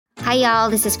Hi, y'all.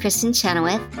 This is Kristen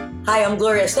Chenoweth. Hi, I'm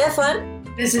Gloria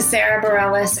Estefan. This is Sarah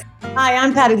Bareilles. Hi,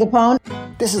 I'm Patti LuPone.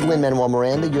 This is Lin-Manuel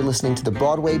Miranda. You're listening to the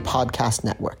Broadway Podcast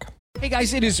Network. Hey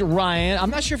guys, it is Ryan. I'm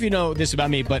not sure if you know this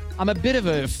about me, but I'm a bit of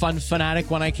a fun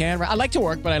fanatic when I can. I like to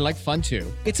work, but I like fun too.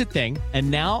 It's a thing. And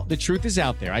now the truth is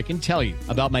out there. I can tell you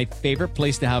about my favorite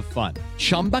place to have fun.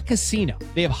 Chumba Casino.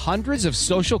 They have hundreds of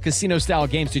social casino style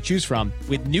games to choose from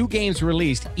with new games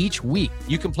released each week.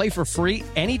 You can play for free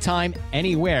anytime,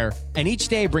 anywhere. And each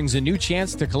day brings a new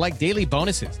chance to collect daily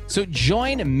bonuses. So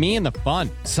join me in the fun.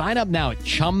 Sign up now at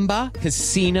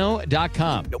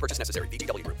ChumbaCasino.com. No purchase necessary.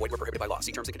 VGW. Void where prohibited by law.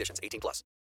 See terms and conditions. 18+.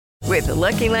 With the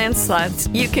Lucky Land Slots,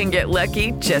 you can get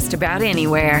lucky just about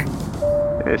anywhere.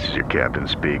 This is your captain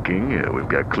speaking. We've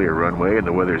got clear runway and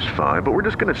the weather's fine, but we're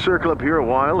just going to circle up here a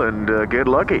while and get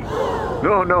lucky.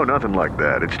 No, nothing like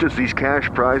that. It's just these cash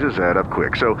prizes add up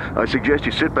quick. So I suggest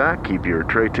you sit back, keep your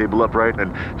tray table upright,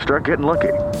 and start getting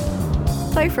lucky.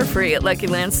 Play for free at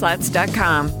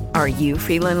LuckyLandSlots.com. Are you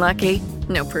feeling lucky?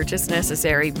 No purchase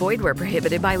necessary. Void where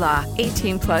prohibited by law.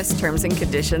 18+ terms and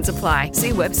conditions apply.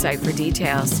 See website for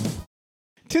details.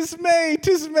 'Tis May,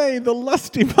 the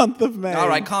lusty month of May. All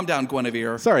right, calm down,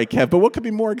 Guinevere. Sorry, Kev, but what could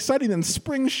be more exciting than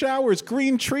spring showers,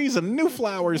 green trees, and new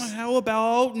flowers? How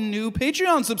about new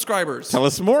Patreon subscribers? Tell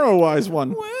us more, oh wise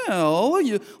one. Well,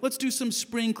 let's do some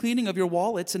spring cleaning of your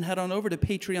wallets and head on over to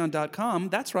patreon.com.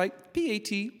 That's right,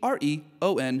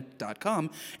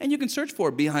 Patreon.com. And you can search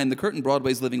for Behind the Curtain,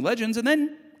 Broadway's Living Legends, and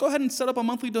then go ahead and set up a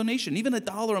monthly donation. Even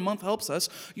 $1 a month helps us.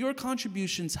 Your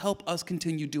contributions help us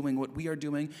continue doing what we are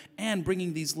doing and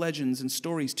bringing these legends and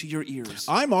stories to your ears.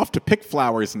 I'm off to pick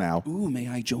flowers now. Ooh, may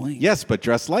I join? Yes, but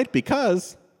dress light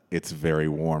because it's very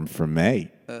warm for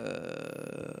May. It's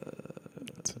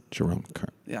Jerome Kern.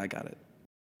 Yeah, I got it.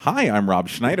 Hi, I'm Rob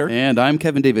Schneider. And I'm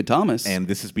Kevin David Thomas. And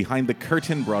this is Behind the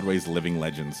Curtain, Broadway's Living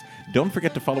Legends. Don't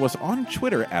forget to follow us on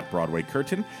Twitter at Broadway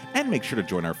Curtain, and make sure to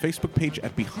join our Facebook page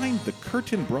at Behind the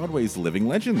Curtain, Broadway's Living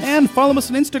Legends. And follow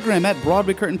us on Instagram at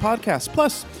Broadway Curtain Podcast.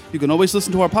 Plus, you can always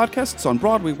listen to our podcasts on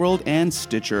Broadway World and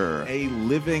Stitcher. A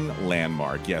living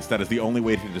landmark. Yes, that is the only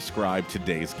way to describe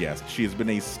today's guest. She has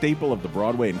been a staple of the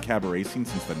Broadway and cabaret scene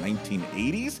since the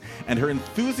 1980s, and her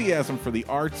enthusiasm for the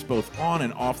arts, both on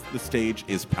and off the stage,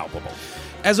 is palpable.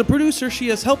 As a producer, she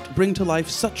has helped bring to life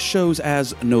such shows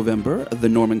as November, The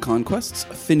Norman Conquests,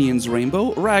 Finian's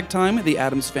Rainbow, Ragtime, The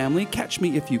Addams Family, Catch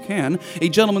Me If You Can, A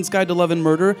Gentleman's Guide to Love and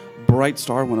Murder, Bright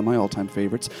Star, one of my all-time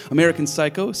favorites, American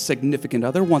Psycho, Significant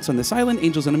Other, Once on This Island,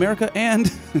 Angels in America,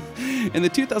 and in the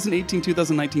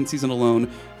 2018-2019 season alone,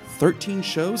 13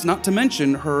 shows, not to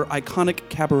mention her iconic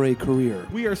cabaret career.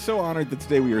 We are so honored that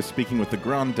today we are speaking with the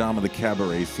grande dame of the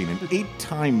cabaret scene, an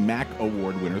 8-time MAC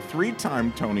Award winner,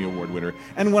 3-time Tony Award winner,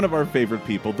 and one of our favorite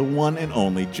people, the one and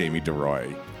only Jamie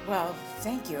DeRoy. Well,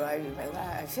 thank you.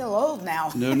 I feel old now.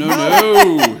 No.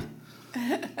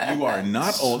 You are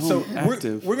not old. So we're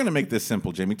active. going to make this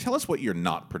simple, Jamie. Tell us what you're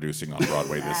not producing on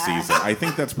Broadway this season. I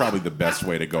think that's probably the best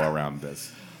way to go around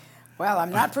this. Well,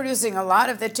 I'm not producing a lot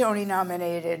of the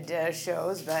Tony-nominated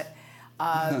shows, but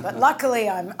luckily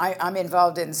I'm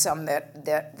involved in some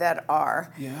that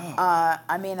are. Yeah.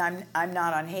 I mean, I'm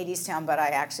not on Hadestown, but I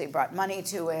actually brought money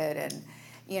to it, and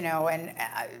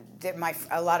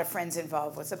a lot of friends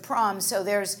involved with the prom. So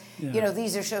there's,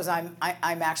 these are shows I'm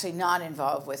actually not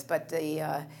involved with, but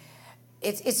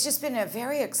it's just been a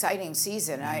very exciting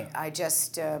season. Yeah. I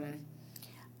just.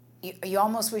 You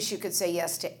almost wish you could say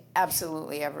yes to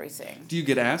absolutely everything. Do you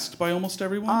get asked by almost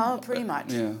everyone? Oh, pretty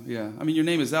much. Yeah. I mean, your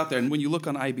name is out there, and when you look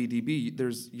on IMDb,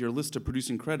 there's your list of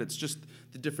producing credits, just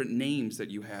the different names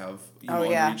that you have.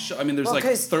 On each show. I mean, there's like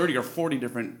 30 or 40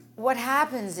 different. What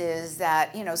happens is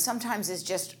that, sometimes it's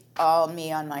just all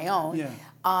me on my own. Yeah.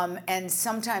 And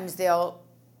sometimes they'll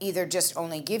either just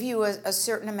only give you a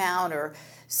certain amount, or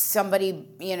somebody,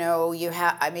 on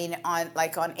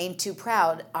Ain't Too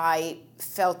Proud, I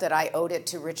felt that I owed it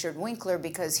to Richard Winkler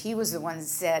because he was the one that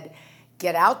said,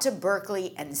 get out to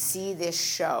Berkeley and see this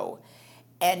show.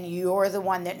 And you're the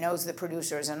one that knows the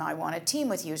producers, and I want to team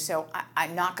with you, so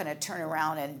I'm not going to turn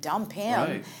around and dump him.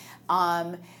 Right.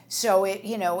 So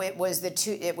it was the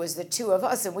two of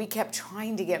us, and we kept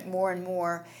trying to get more and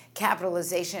more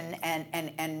capitalization,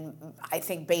 and I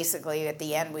think basically at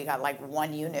the end we got like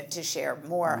 1 unit to share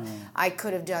more. I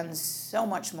could have done so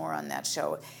much more on that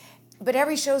show, but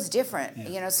every show's different.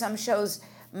 Yeah. Some shows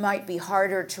might be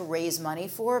harder to raise money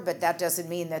for, but that doesn't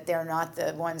mean that they're not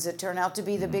the ones that turn out to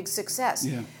be the big success.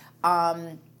 Yeah.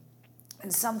 And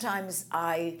sometimes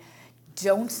I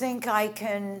don't think I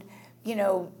can,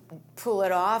 pull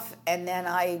it off, and then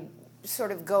I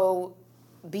sort of go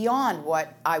beyond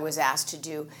what I was asked to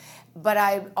do. But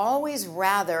I'd always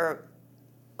rather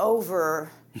over.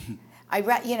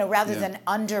 Rather than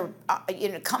under,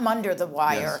 come under the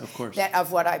wire. Yes, of course.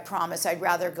 Of what I promise, I'd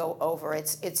rather go over.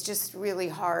 It's just really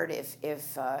hard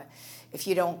if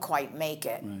you don't quite make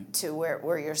it to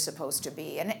where you're supposed to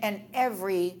be. And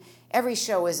every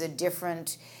show is a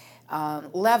different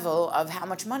level of how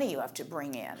much money you have to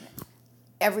bring in.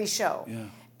 Every show. Yeah.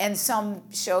 And some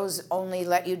shows only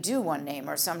let you do one name,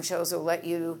 or some shows will let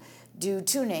you do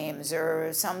 2 names,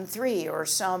 or some 3, or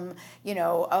some,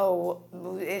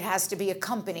 it has to be a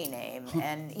company name.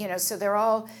 And, so they're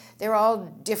all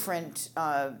different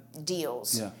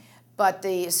deals. Yeah. But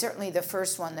certainly the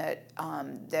first one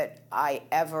that I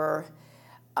ever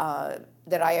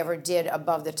did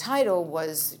above the title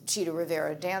was Chita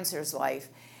Rivera, Dancer's Life.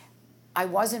 I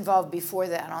was involved before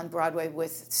that on Broadway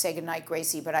with Say Goodnight,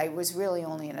 Gracie, but I was really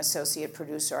only an associate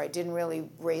producer. I didn't really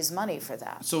raise money for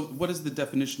that. So what is the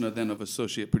definition of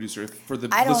associate producer for the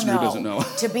I don't listener know. who doesn't know?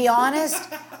 To be honest,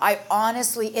 I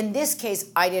honestly, in this case,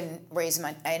 I didn't raise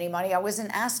any money. I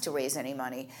wasn't asked to raise any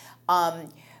money.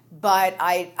 But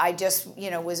I just,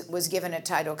 was given a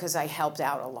title because I helped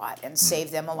out a lot and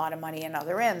saved them a lot of money in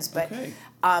other ends. But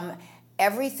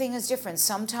everything is different.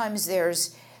 Sometimes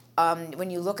there's... when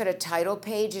you look at a title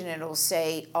page and it'll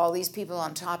say all these people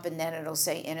on top and then it'll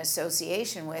say in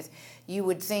association with, you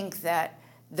would think that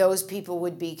those people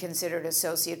would be considered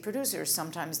associate producers.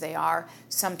 Sometimes they are,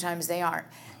 sometimes they aren't.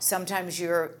 Sometimes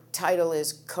your title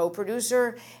is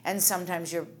co-producer and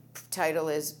sometimes your title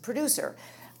is producer.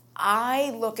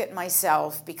 I look at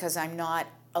myself, because I'm not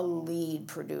a lead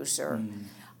producer,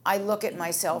 I look at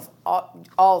myself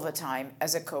all the time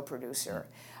as a co-producer,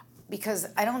 because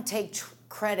I don't take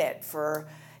credit for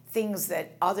things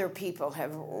that other people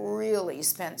have really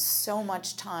spent so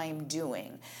much time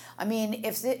doing. I mean,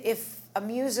 if a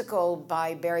musical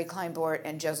by Barry Kleinbort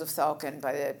and Joseph Thalken,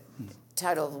 by the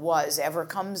title of Was, ever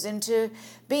comes into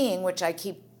being, which I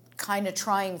keep kind of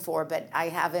trying for, but I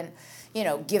haven't,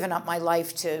 given up my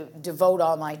life to devote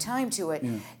all my time to it,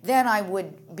 then I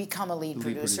would become a lead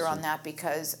producer on that,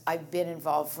 because I've been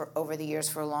involved over the years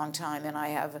for a long time, and I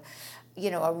have,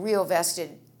 a real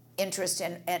vested interest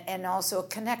and also a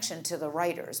connection to the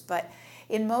writers. But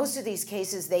in most of these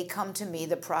cases, they come to me,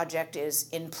 the project is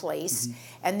in place,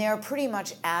 and they're pretty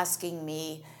much asking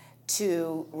me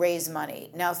to raise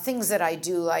money. Now, things that I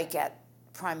do like at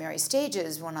primary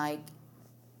stages, when I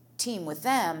team with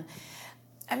them,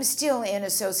 I'm still in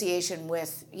association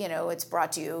with, it's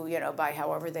brought to you, by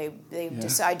however they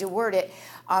decide to word it.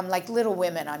 Like Little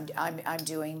Women, I'm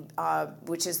doing,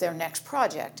 which is their next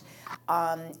project,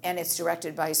 and it's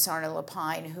directed by Sarna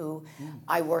Lapine, who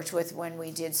I worked with when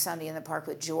we did Sunday in the Park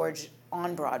with George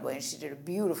on Broadway, and she did a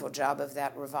beautiful job of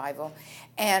that revival,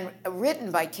 and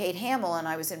written by Kate Hamill, and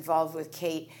I was involved with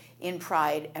Kate in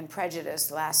Pride and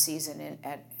Prejudice last season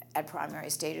at primary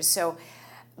stages. So.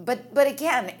 But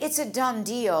again, it's a done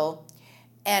deal,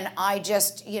 and I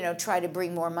just, try to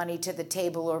bring more money to the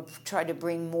table, or try to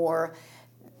bring more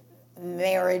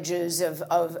marriages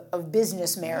of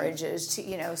business marriages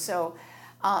to, so,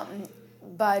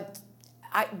 but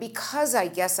because I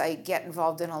guess I get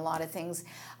involved in a lot of things,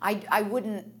 I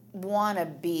wouldn't want to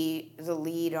be the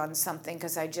lead on something,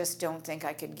 because I just don't think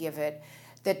I could give it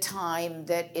the time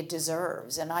that it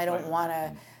deserves, and I don't want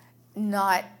to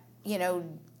not,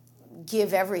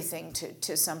 give everything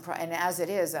to some and as it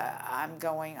is, I'm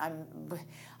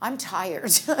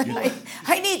tired.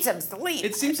 I need some sleep.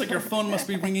 It seems like your phone must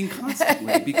be ringing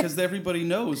constantly, because everybody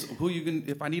knows who you can.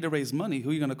 If I need to raise money, who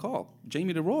are you going to call?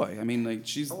 Jamie DeRoy. I mean,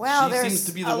 she seems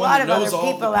to be the one that knows all the people. Well, there's a lot of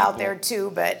other people out there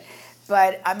too, but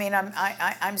I mean,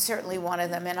 I'm certainly one of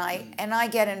them, and I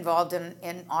get involved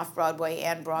in off Broadway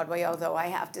and Broadway. Although I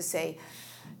have to say,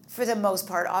 for the most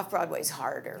part, off Broadway's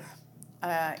harder.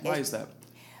 Why is that?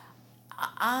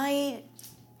 I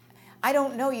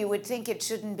don't know. You would think it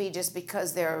shouldn't be, just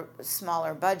because they're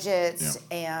smaller budgets,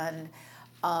 and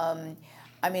I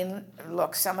mean,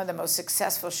 look, some of the most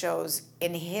successful shows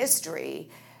in history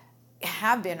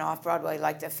have been off Broadway,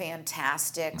 like the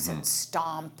Fantastics and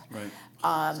Stomp. Right.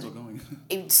 Still going.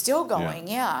 It's still going,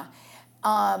 yeah.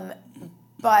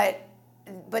 But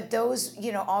those,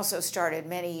 also started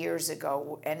many years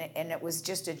ago, and it was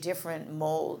just a different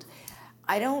mold.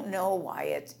 I don't know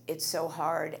why it's so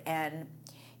hard, and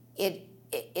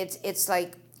it's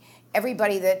like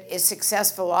everybody that is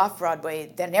successful off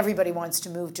Broadway, then everybody wants to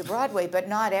move to Broadway, but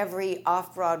not every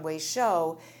off Broadway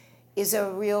show is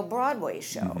a real Broadway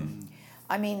show.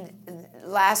 I mean,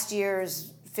 last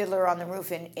year's Fiddler on the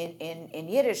Roof in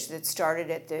Yiddish that started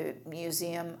at the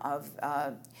Museum of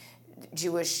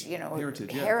Jewish,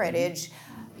 heritage,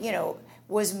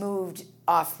 was moved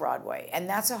off-Broadway. And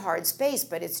that's a hard space,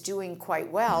 but it's doing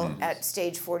quite well at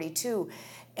Stage 42.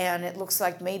 And it looks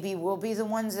like maybe we'll be the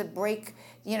ones that break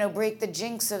the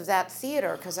jinx of that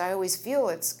theater, because I always feel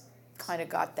it's kind of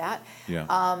got that.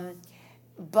 Yeah.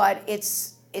 But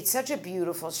it's such a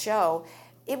beautiful show.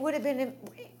 It would have been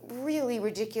really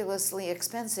ridiculously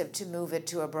expensive to move it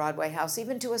to a Broadway house,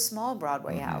 even to a small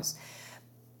Broadway house.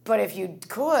 But if you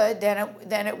could,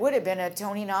 then it would have been a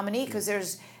Tony nominee, because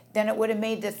then it would have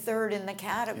made the third in the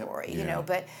category, you know.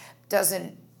 But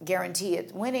doesn't guarantee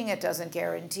it winning. It doesn't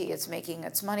guarantee it's making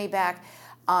its money back.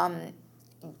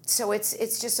 So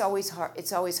it's just always hard.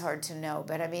 It's always hard to know.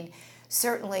 But I mean,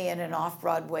 certainly in an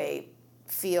off-Broadway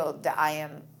field, I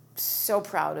am so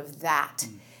proud of that.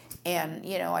 And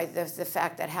the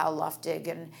fact that Hal Luftig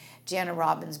and Jana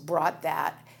Robbins brought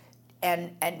that,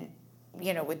 and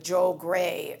with Joel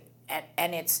Grey,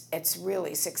 and it's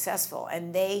really successful.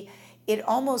 And it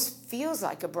almost feels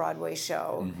like a Broadway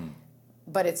show,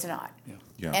 but it's not.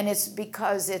 Yeah. And it's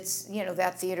because it's,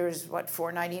 that theater is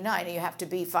 $4.99, and you have to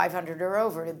be 500 or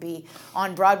over to be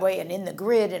on Broadway and in the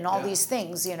grid and all these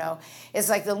things, It's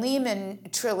like the Lehman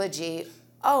trilogy.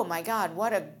 Oh my God,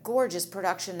 what a gorgeous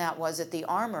production that was at the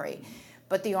Armory.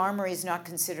 But the Armory is not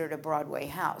considered a Broadway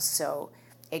house, so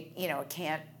it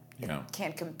can't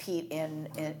compete in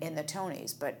the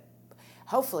Tonys. But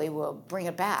hopefully we'll bring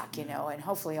it back, and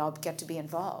hopefully I'll get to be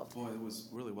involved. Boy, it was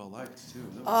really well liked, too.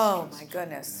 Oh my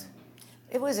goodness.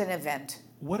 It was an event.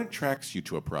 What attracts you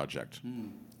to a project?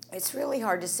 It's really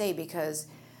hard to say, because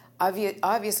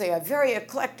obviously I have very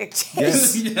eclectic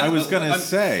taste. Yes, I was going to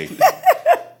say.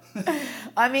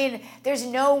 I mean, there's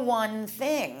no one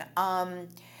thing.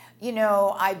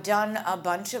 I've done a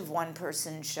bunch of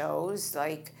one-person shows,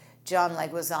 like John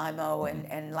Leguizamo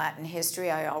and Latin History.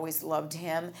 I always loved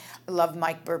him. I loved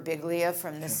Mike Birbiglia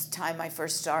from this time I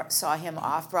first saw him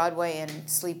off-Broadway in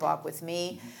Sleepwalk with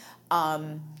Me.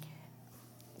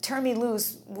 Turn Me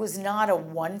Loose was not a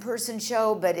one-person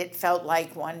show, but it felt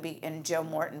like one, and Joe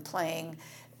Morton playing.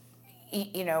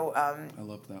 I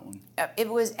loved that one. It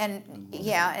was, and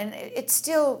it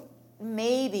still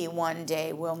maybe one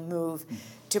day will move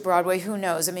to Broadway. Who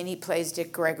knows? I mean, he plays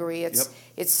Dick Gregory. It's.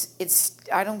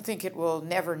 I don't think it will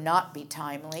never not be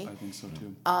timely. I think so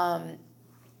too.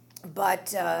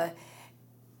 But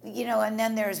and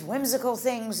then there's whimsical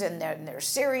things, and there's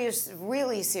serious,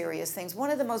 really serious things.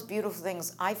 One of the most beautiful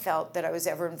things I felt that I was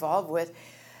ever involved with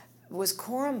was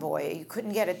Coram Boy. You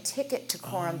couldn't get a ticket to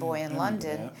Coram Boy in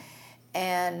London.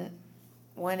 And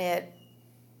when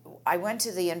I went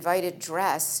to the invited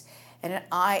dress, and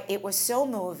it was so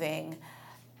moving.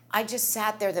 I just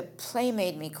sat there. The play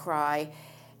made me cry,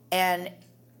 and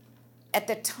at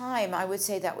the time, I would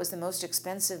say that was the most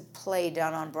expensive play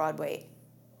done on Broadway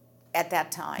at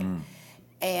that time,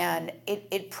 and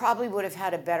it probably would have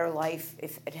had a better life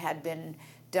if it had been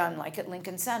done like at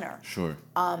Lincoln Center. Sure.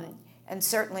 And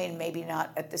certainly, maybe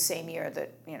not at the same year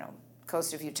that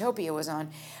Coast of Utopia was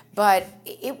on, but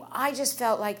I just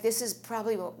felt like this is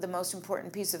probably the most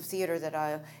important piece of theater that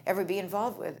I'll ever be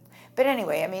involved with. But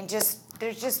anyway, I mean,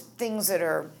 there's just things that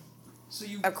are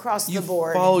across the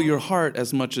board. You follow your heart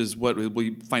as much as what will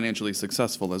be financially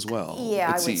successful as well. Yeah,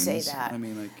 I would seems. say that.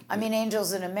 I mean,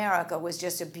 Angels in America was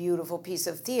just a beautiful piece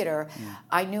of theater.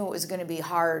 I knew it was going to be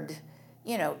hard,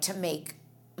 to make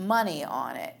money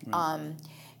on it. Right.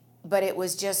 But it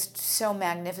was just so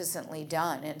magnificently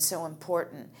done and so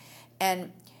important.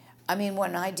 And I mean,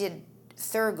 when I did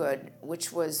Thurgood,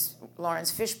 which was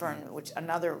Lawrence Fishburne, which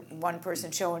another one-person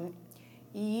show, and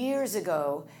years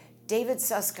ago, David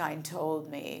Susskind told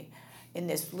me in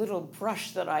this little brush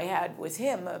that I had with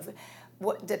him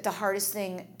that the hardest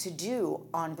thing to do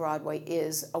on Broadway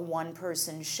is a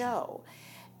one-person show.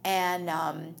 And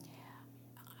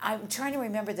I'm trying to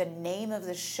remember the name of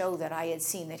the show that I had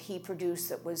seen that he produced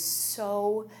that was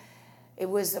it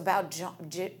was about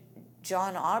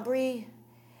John Aubrey,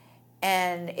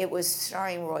 and it was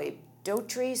starring Roy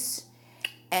Dotrice,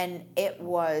 and it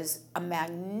was a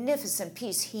magnificent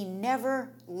piece. He never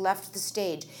left the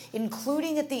stage,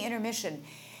 including at the intermission.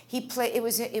 He played. It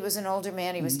was an older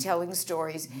man. He was telling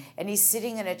stories, and he's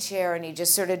sitting in a chair, and he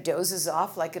just sort of dozes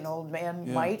off like an old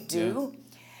man might do.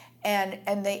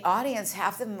 And the audience,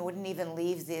 half of them wouldn't even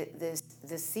leave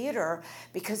the theater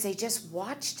because they just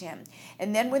watched him.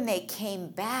 And then when they came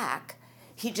back,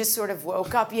 he just sort of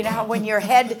woke up. You know how when your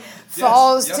head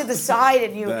falls to the side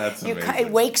and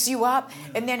it wakes you up,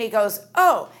 and then he goes,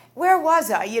 "Oh, where was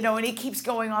I?" And he keeps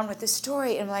going on with the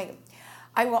story. And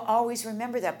I will always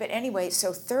remember that. But anyway,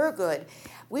 so Thurgood,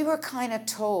 we were kind of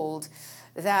told,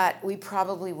 that we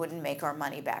probably wouldn't make our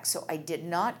money back. So I did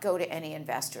not go to any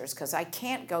investors, because I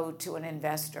can't go to an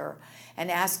investor and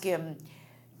ask him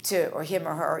to, or him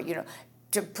or her,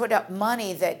 to put up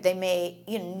money that they may,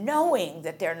 knowing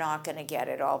that they're not going to get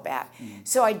it all back.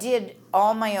 So I did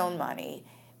all my own money.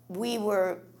 We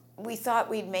thought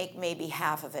we'd make maybe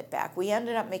half of it back. We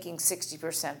ended up making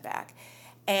 60% back.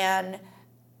 And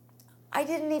I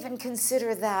didn't even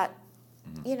consider that,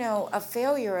 a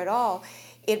failure at all.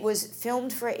 It was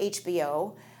filmed for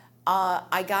HBO.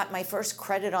 I got my first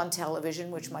credit on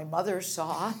television, which my mother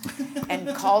saw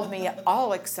and called me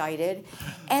all excited.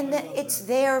 And it's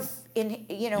there in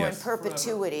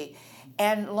perpetuity.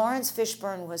 And Lawrence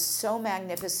Fishburne was so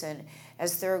magnificent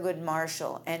as Thurgood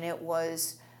Marshall, and it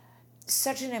was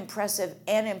such an impressive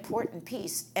and important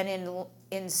piece. And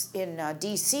in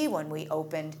D.C. when we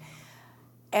opened,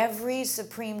 every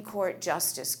Supreme Court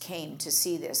justice came to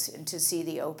see this and to see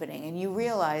the opening. And you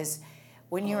realize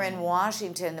when you're in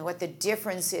Washington what the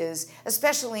difference is,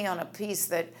 especially on a piece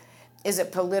that is a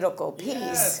political piece.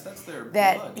 Yes, that's their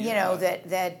that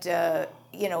blood,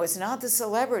 it's not the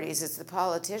celebrities, it's the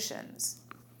politicians.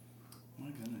 My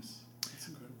goodness, that's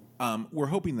incredible. We're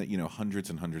hoping that, hundreds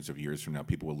and hundreds of years from now,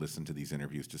 people will listen to these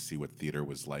interviews to see what theater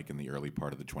was like in the early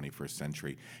part of the 21st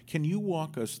century. Can you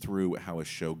walk us through how a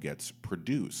show gets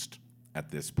produced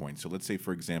at this point? So let's say,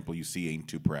 for example, you see Ain't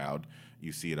Too Proud,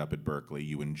 you see it up at Berkeley,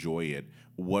 you enjoy it.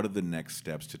 What are the next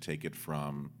steps to take it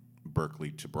from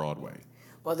Berkeley to Broadway?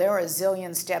 Well, there are a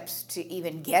zillion steps to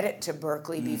even get it to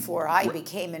Berkeley before I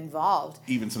became involved.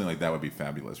 Even something like that would be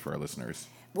fabulous for our listeners.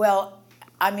 Well,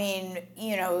 I mean,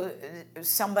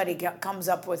 somebody comes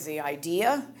up with the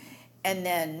idea, and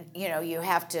then, you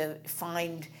have to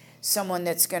find someone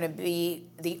that's going to be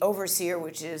the overseer,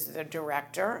 which is the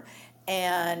director,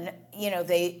 and,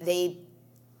 they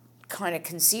kind of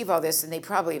conceive all this, and they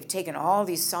probably have taken all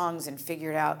these songs and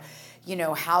figured out,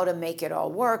 how to make it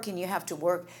all work, and you have to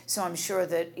work. So I'm sure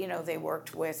that, they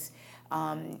worked with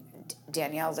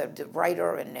Danielle, the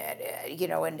writer, and,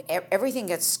 and everything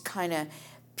gets kind of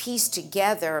pieced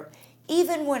together,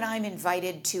 even when I'm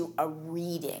invited to a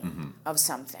reading of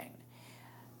something.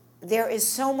 There is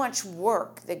so much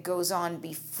work that goes on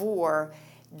before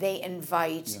they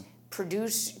invite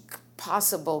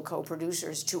possible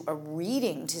co-producers to a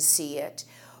reading to see it,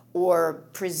 or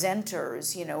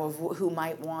presenters, who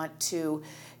might want to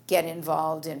get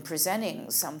involved in presenting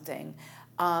something.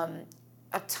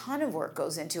 A ton of work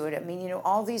goes into it. I mean,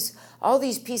 all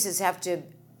these pieces have to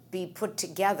be put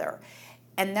together.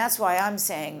 And that's why I'm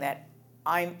saying that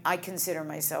I consider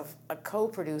myself a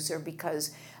co-producer,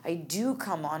 because I do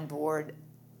come on board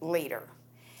later.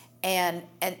 And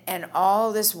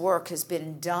all this work has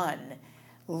been done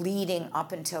leading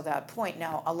up until that point.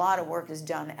 Now, a lot of work is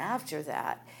done after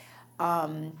that.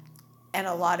 And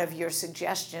a lot of your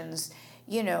suggestions,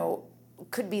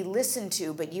 could be listened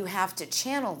to, but you have to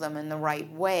channel them in the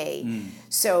right way.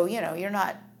 So, you're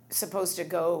not supposed to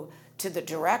go to the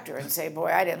director and say,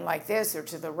 boy, I didn't like this, or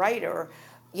to the writer,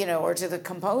 or to the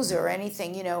composer or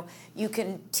anything. You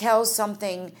can tell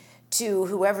something to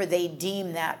whoever they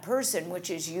deem that person, which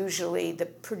is usually the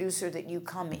producer that you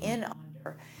come in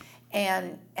under.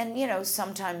 And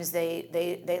sometimes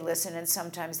they listen and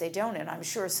sometimes they don't. And I'm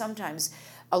sure sometimes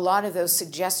a lot of those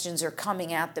suggestions are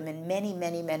coming at them in many,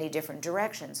 many, many different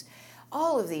directions.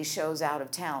 All of these shows out of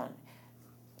town,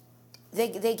 they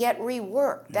get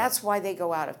reworked. That's why they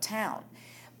go out of town.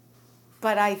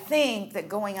 But I think that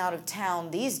going out of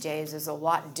town these days is a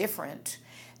lot different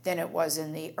than it was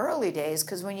in the early days,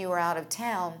 because when you were out of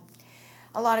town,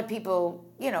 a lot of people,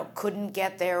 couldn't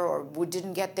get there or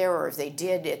didn't get there, or if they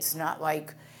did, it's not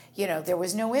like, there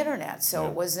was no internet, so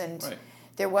it wasn't,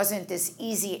 there wasn't this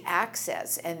easy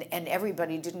access, and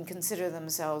everybody didn't consider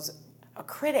themselves a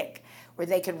critic, where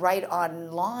they could write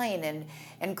online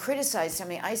and criticize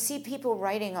something. I see people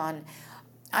writing on,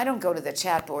 I don't go to the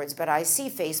chat boards, but I see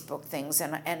Facebook things,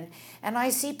 and I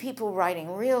see people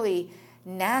writing really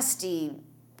nasty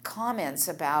comments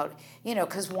about,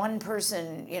 because one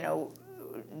person,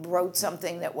 wrote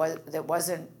something that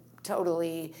wasn't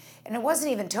totally, and it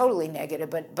wasn't even totally negative,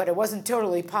 but it wasn't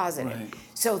totally positive. Right.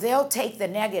 So they'll take the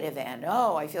negative end.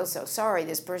 Oh, I feel so sorry.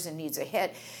 This person needs a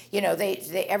hit.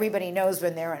 They everybody knows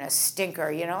when they're in a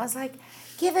stinker. It's like,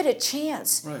 give it a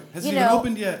chance. Right. Hasn't even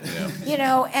opened yet.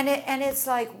 Yeah. And it's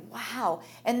like, wow.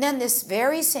 And then this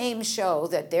very same show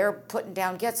that they're putting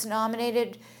down gets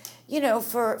nominated,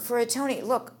 for a Tony.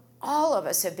 Look, all of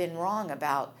us have been wrong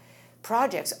about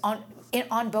projects on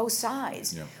both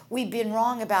sides. Yeah. We've been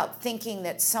wrong about thinking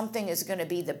that something is going to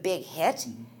be the big hit.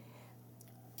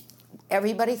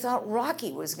 Everybody thought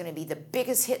Rocky was going to be the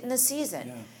biggest hit in the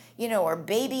season. or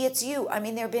Baby It's You. I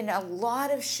mean, there have been a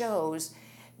lot of shows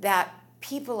that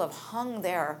people have hung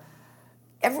their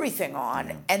everything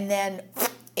on, and then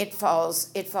it falls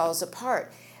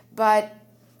apart. But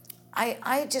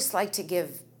I just like to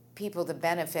give people the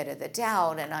benefit of the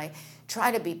doubt, and I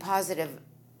try to be positive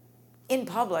in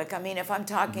public. I mean, if I'm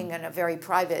talking in a very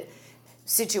private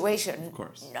situation, of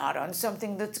course, not on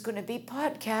something that's going to be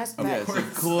podcast. Oh, yes, but,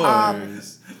 of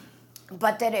course.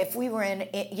 But that if we were in,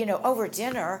 over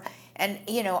dinner, and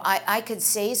I could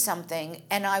say something,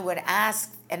 and I would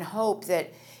ask and hope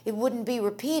that it wouldn't be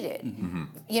repeated.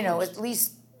 At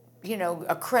least,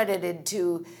 accredited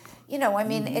to. I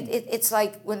mean, it's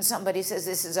like when somebody says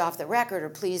this is off the record, or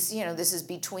please, this is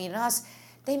between us.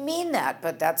 They mean that,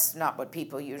 but that's not what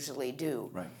people usually do.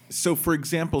 Right. So, for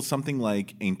example, something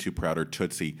like Ain't Too Proud or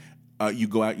Tootsie, you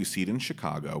go out, you see it in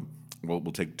Chicago. Well,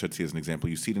 we'll take Tootsie as an example.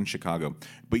 You see it in Chicago,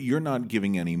 but you're not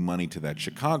giving any money to that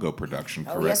Chicago production,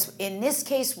 correct? Oh, yes. In this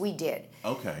case, we did.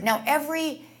 Okay. Now,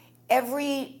 every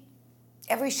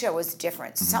show is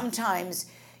different. Sometimes,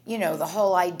 the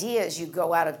whole idea is you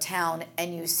go out of town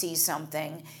and you see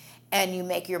something and you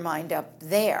make your mind up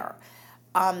there.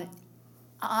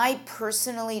 I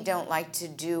personally don't like to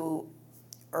do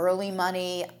early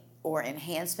money or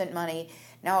enhancement money.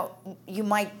 Now, you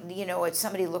might, if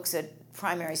somebody looks at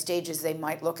primary stages, they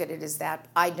might look at it as that.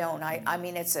 I don't. I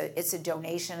mean, it's a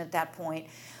donation at that point.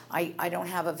 I don't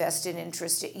have a vested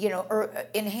interest.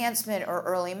 Enhancement or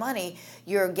early money,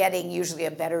 you're getting usually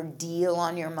a better deal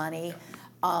on your money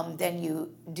than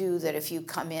you do that if you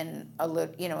come in a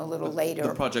little later.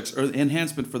 The projects or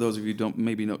enhancement, for those of you who don't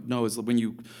maybe know, is when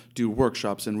you do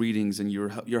workshops and readings and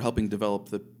you're helping develop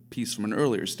the piece from an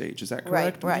earlier stage. Is that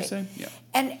correct? Right. Would you say? Yeah.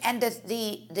 And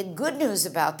the good news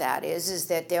about that is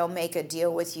that they'll make a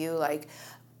deal with you like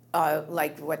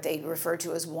what they refer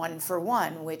to as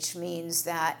 1-for-1, which means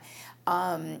that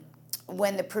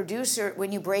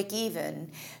when you break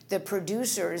even, the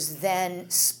producers then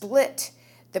split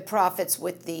the profits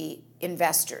with the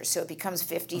investors. So it becomes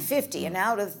 50-50. And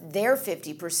out of their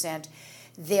 50%,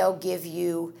 they'll give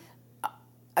you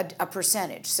a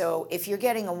percentage. So if you're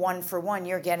getting a 1-for-1,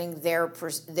 you're getting their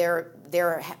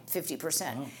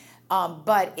 50%. Wow.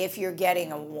 But if you're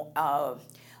getting a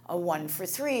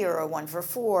 1-for-3 or a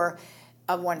 1-for-4,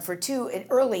 a 1-for-2, and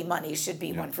early money should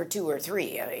be 1-for-2 or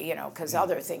 3, because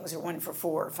other things are 1-for-4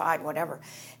 or 5, whatever.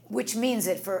 Which means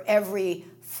that for every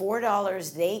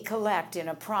 $4 they collect in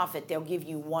a profit, they'll give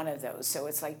you one of those. So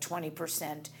it's like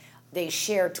 20%. They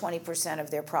share 20%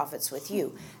 of their profits with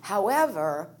you.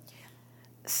 However,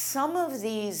 some of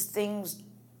these things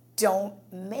don't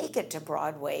make it to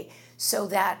Broadway, so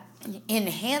that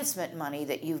enhancement money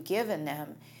that you've given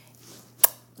them,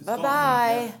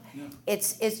 bye-bye,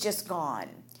 it's just gone.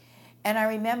 And I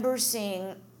remember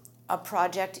seeing a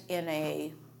project in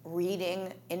a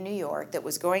reading in New York that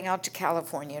was going out to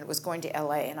California. It was going to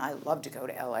LA, and I love to go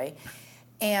to LA.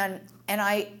 And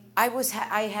I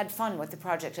had fun with the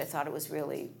project. I thought it was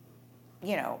really,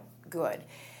 good.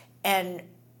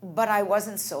 But I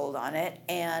wasn't sold on it,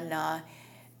 and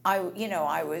I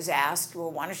was asked,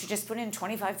 well, why don't you just put in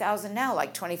 $25,000 now?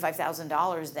 Like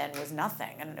 $25,000 then was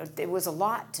nothing, and it was a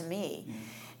lot to me.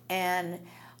 And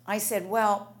I said,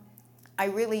 well, I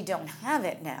really don't have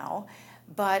it now,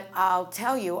 but I'll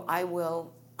tell you,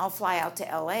 I'll fly out to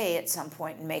LA at some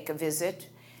point and make a visit,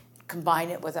 combine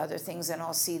it with other things, and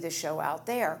I'll see the show out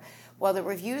there. Well, the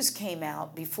reviews came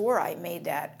out before I made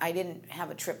that. I didn't have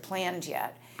a trip planned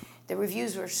yet. The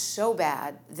reviews were so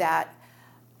bad that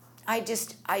I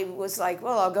was like,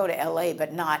 well, I'll go to LA,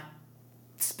 but not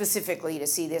specifically to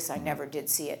see this. I never did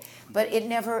see it. But it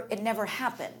never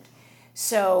happened.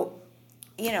 So,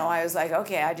 I was like,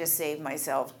 okay, I just saved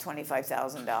myself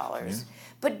 $25,000. Yeah.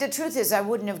 But the truth is, I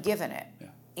wouldn't have given it.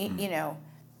 Yeah.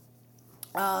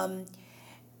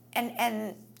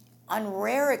 And on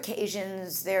rare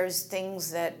occasions, there's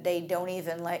things that they don't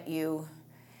even let you.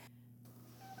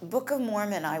 Book of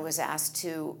Mormon I was asked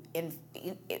to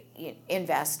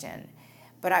invest in,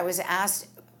 but I was asked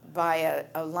by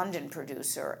a London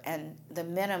producer, and the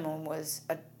minimum was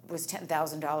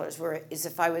 $10,000, whereas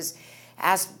if I was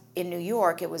asked in New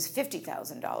York, it was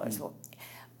 $50,000.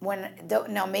 Well,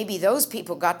 now maybe those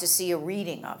people got to see a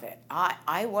reading of it.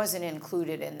 I wasn't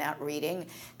included in that reading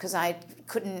because I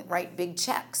couldn't write big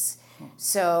checks,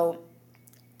 so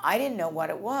I didn't know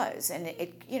what it was, and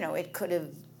it could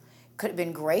have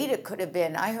been great. It could have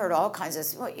been. I heard all kinds of.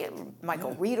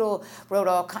 Michael Riedel wrote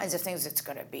all kinds of things. It's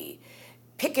going to be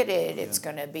picketed. It's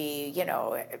going to be.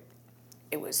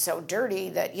 It was so dirty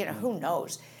that who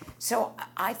knows. So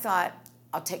I thought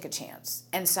I'll take a chance,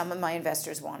 and some of my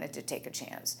investors wanted to take a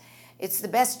chance. it's the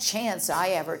best chance I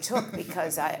ever took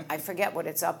because I forget what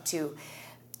it's up to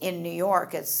in New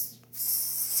York. It's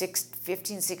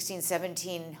 15, 16,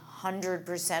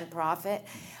 1700% profit.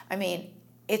 I mean,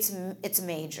 it's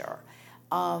major.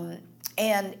 And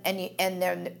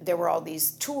then there were all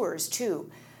these tours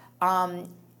too. And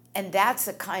that's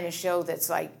the kind of show that's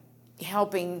like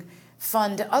helping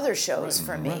fund other shows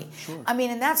for me. Right, sure. I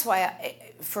mean, and that's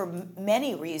why, for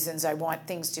many reasons, I want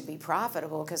things to be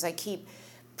profitable because I keep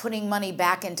putting money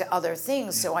back into other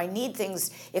things. So I need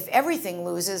things. If everything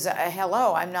loses,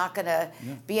 hello, I'm not going to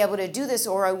be able to do this,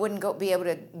 or I wouldn't be able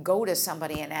to go to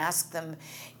somebody and ask them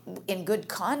in good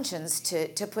conscience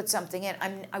to put something in.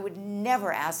 I would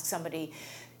never ask somebody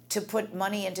to put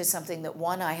money into something that,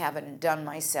 one, I haven't done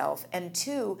myself, and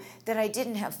two, that I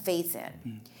didn't have faith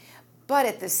in. But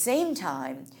at the same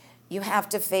time, you have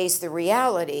to face the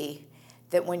reality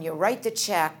that when you write the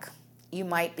check, you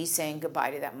might be saying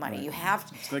goodbye to that money. Right. You have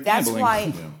to. It's like that's gambling.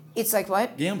 why it's like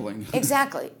what? Gambling.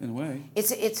 Exactly. In a way.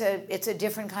 It's a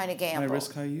different kind of gamble. High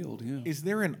risk, high yield. Yeah. Is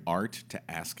there an art to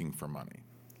asking for money?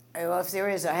 Well, if there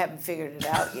is, I haven't figured it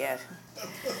out yet.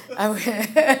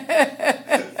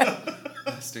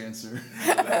 Best answer.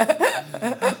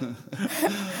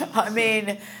 I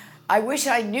mean, I wish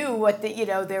I knew what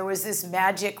there was this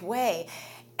magic way.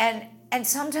 And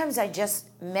sometimes I just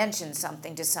mention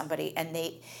something to somebody and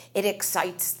it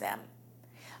excites them.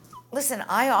 Listen,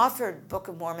 I offered Book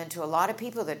of Mormon to a lot of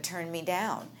people that turned me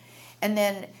down. And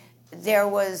then there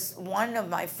was one of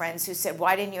my friends who said,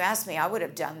 "Why didn't you ask me? I would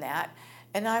have done that."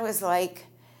 And I was like,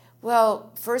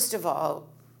 well, first of all,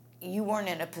 you weren't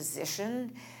in a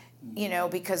position,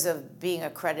 because of being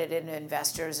accredited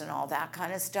investors and all that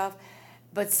kind of stuff.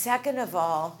 But second of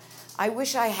all, I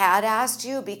wish I had asked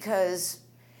you because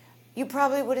you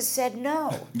probably would have said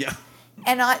no. Yeah.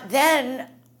 And then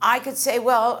I could say,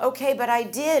 well, okay, but I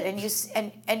did, and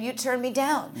you turned me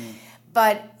down.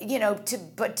 But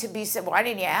to be said, why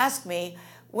didn't you ask me?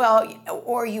 Well,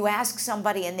 or you ask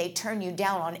somebody and they turn you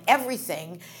down on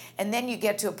everything, and then you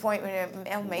get to a point where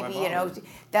maybe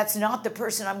that's not the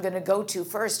person I'm going to go to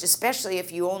first, especially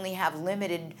if you only have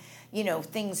limited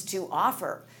things to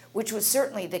offer, which was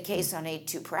certainly the case on Ain't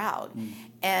Too Proud.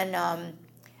 And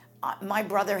my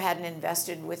brother hadn't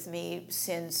invested with me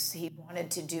since he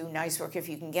wanted to do Nice Work If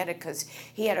You Can Get It, because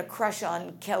he had a crush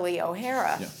on Kelly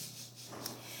O'Hara. Yeah.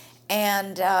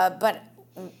 And but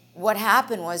what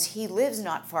happened was he lives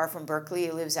not far from Berkeley.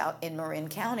 He lives out in Marin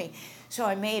County. So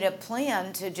I made a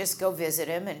plan to just go visit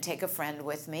him and take a friend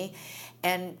with me,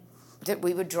 and that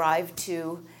we would drive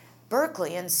to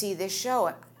Berkeley and see this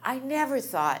show. I never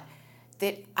thought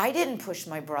that I didn't push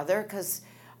my brother because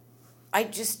I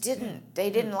just didn't. They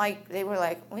were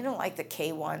like, we don't like the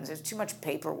K1s. There's too much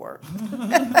paperwork.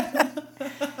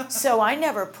 So I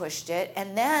never pushed it.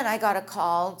 And then I got a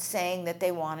call saying that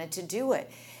they wanted to do it.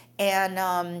 And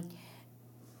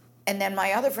then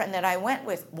my other friend that I went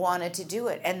with wanted to do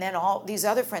it. And then all these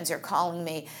other friends are calling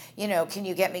me, can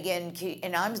you get me in?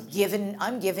 And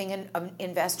I'm giving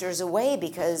investors away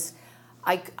because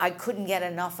I couldn't get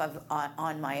enough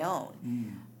on my own.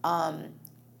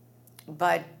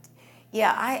 But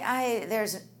yeah,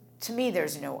 to me,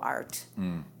 there's no art.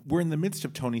 We're in the midst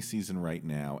of Tony season right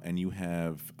now, and you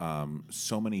have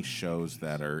so many shows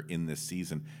that are in this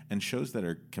season and shows that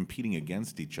are competing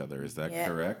against each other. Is that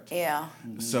correct? Yeah.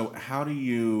 So how do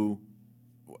you?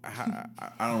 I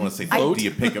don't want to say vote. Do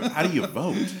you pick up? How do you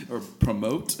vote or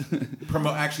promote?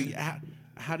 Actually,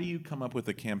 how do you come up with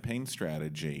a campaign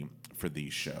strategy for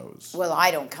these shows? Well, I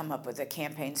don't come up with a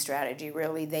campaign strategy,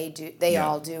 really. They do. They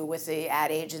all do with the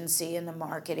ad agency and the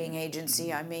marketing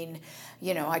agency. I mean,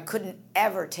 I couldn't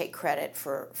ever take credit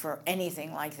for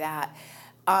anything like that.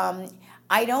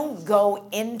 I don't go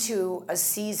into a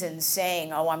season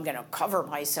saying, oh, I'm going to cover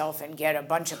myself and get a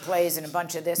bunch of plays and a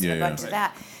bunch of this and a bunch of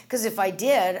that. Because if I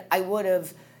did, I would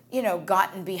have,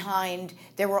 gotten behind.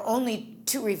 There were only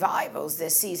 2 revivals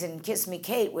this season, Kiss Me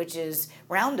Kate, which is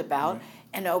Roundabout,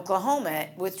 and Oklahoma,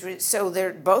 so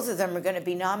both of them are going to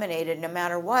be nominated no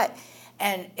matter what.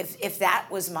 And if that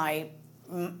was my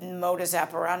modus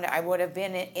operandi, I would have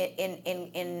been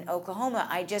in Oklahoma.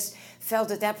 I just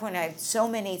felt at that point I had so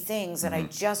many things that I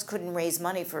just couldn't raise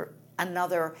money for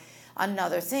another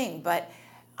thing. But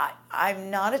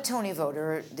I'm not a Tony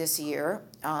voter this year.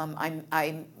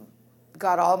 I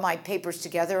got all my papers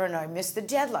together and I missed the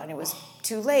deadline. It was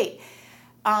too late.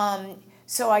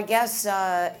 So I guess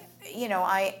I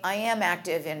am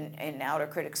active in Outer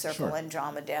Critics Circle and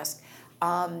Drama Desk.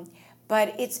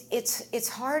 But it's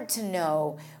hard to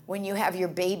know when you have your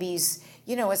babies.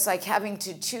 It's like having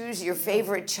to choose your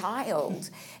favorite child.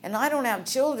 And I don't have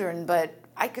children, but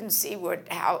I can see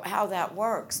how that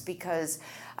works, because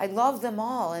I love them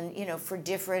all, and for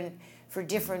different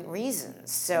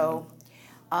reasons. So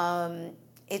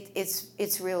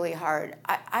it's really hard.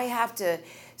 I have to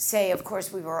say, of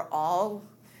course, we were all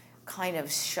kind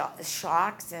of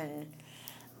shocked, and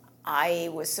I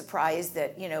was surprised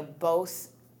that both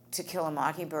To Kill a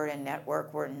Mockingbird and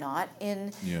Network were not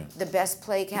in the Best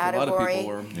Play category. A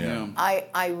lot of people were. Yeah.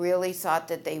 I really thought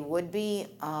that they would be,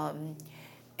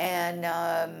 and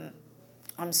I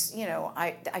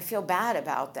feel bad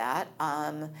about that.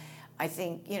 I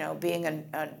think being a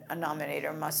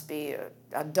nominator must be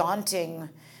a daunting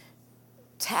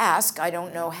task. I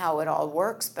don't know how it all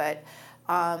works, but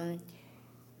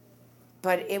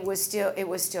it was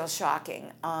still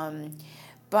shocking.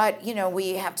 But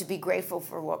we have to be grateful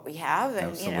for what we have,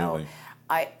 and Absolutely.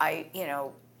 I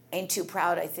Ain't Too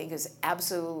Proud, I think, is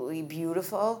absolutely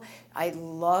beautiful. I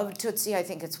love Tootsie. I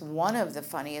think it's one of the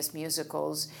funniest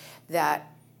musicals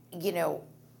that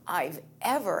I've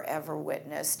ever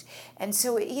witnessed. And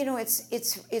so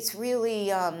it's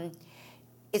really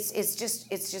it's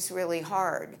just really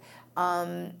hard.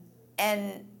 And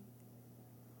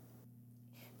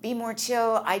Be More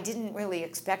Chill, I didn't really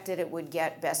expect that it would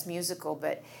get Best Musical,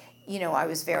 but I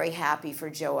was very happy for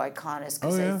Joe Iconis,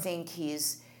 because I think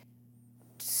he's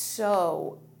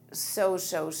so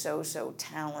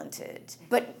talented.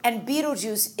 And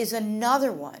Beetlejuice is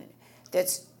another one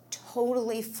that's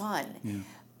totally fun. Yeah.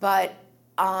 But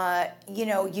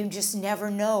you just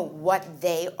never know what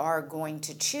they are going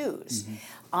to choose.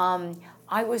 Mm-hmm.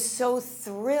 I was so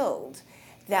thrilled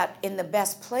that in the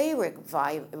Best Play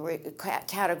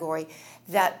category,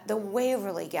 that the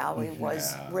Waverly Gallery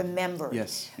was remembered.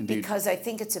 Yes, indeed. Because I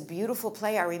think it's a beautiful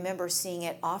play. I remember seeing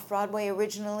it off-Broadway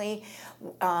originally,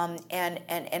 and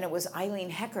it was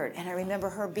Eileen Heckert, and I remember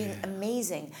her being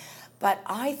amazing. But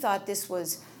I thought this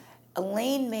was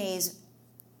Elaine May's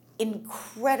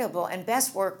incredible and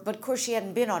best work, but of course she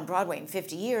hadn't been on Broadway in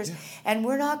 50 years, and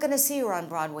we're not going to see her on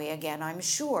Broadway again, I'm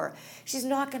sure. She's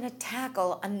not going to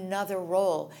tackle another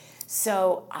role.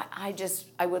 So I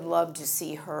would love to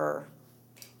see her,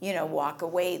 walk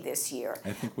away this year.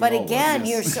 But again,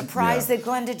 you're surprised that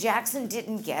Glenda Jackson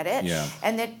didn't get it,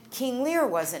 and that King Lear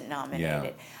wasn't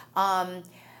nominated.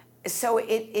 So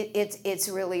it's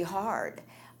really hard.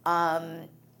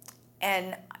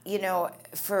 And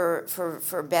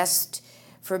for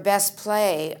best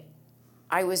play,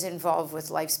 I was involved with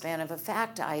Lifespan of a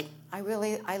Fact. I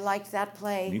liked that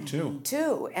play. Me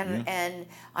too. And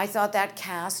I thought that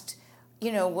cast,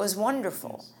 was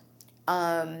wonderful.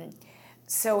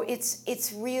 So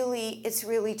it's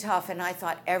really tough. And I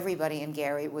thought everybody in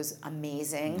Gary was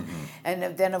amazing. Mm-hmm.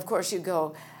 And then of course you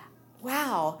go,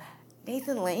 wow,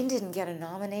 Nathan Lane didn't get a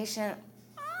nomination,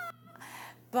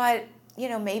 but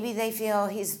maybe they feel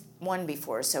he's won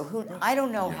before. So I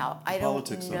don't know how. I don't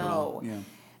know.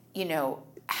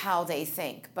 How they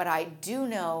think. But I do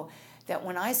know that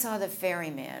when I saw The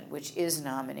Ferryman, which is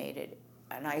nominated,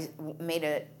 and I made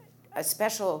a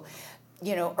special,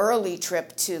 early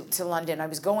trip to London. I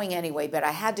was going anyway, but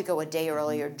I had to go a day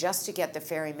earlier just to get The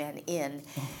Ferryman in.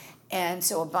 And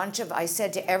so I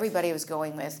said to everybody I was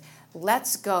going with,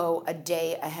 let's go a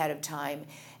day ahead of time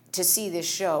to see this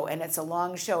show. And it's a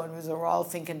long show, and we were all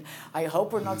thinking, I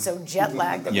hope we're not so jet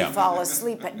lagged that we fall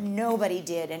asleep. But nobody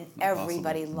did, and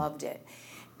everybody loved it.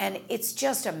 And it's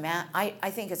just I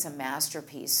think it's a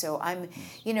masterpiece. So I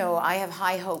have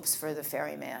high hopes for The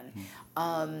Ferryman.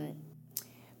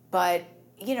 But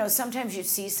sometimes you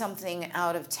see something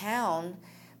out of town,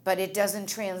 but it doesn't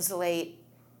translate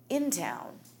in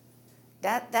town.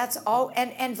 That's all,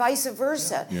 and vice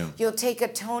versa. Yeah. You'll take a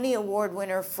Tony Award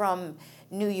winner from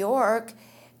New York,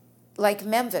 like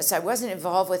Memphis. I wasn't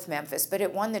involved with Memphis, but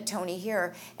it won the Tony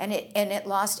here, and it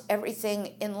lost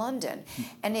everything in London.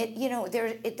 And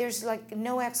there's like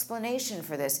no explanation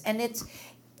for this, and it's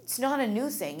not a new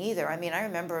thing either. I mean, I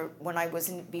remember when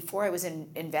before I was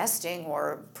investing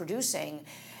or producing,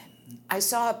 I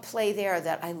saw a play there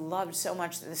that I loved so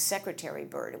much, The Secretary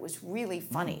Bird. It was really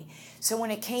funny. So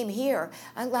when it came here,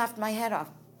 I laughed my head off,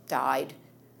 died.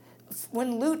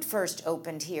 When Loot first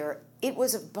opened here, it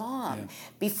was a bomb.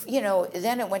 Yeah.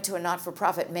 Then it went to a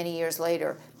not-for-profit many years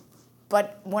later.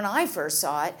 But when I first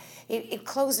saw it, it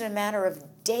closed in a matter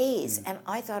of days, and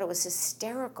I thought it was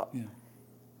hysterical. Yeah.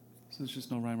 So there's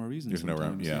just no rhyme or reason. There's no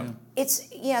rhyme,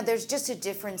 There's just a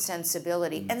different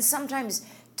sensibility. And sometimes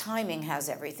timing has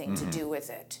everything to do with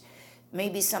it.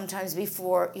 Maybe sometimes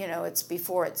before, it's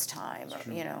before its time.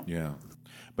 Yeah.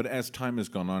 But as time has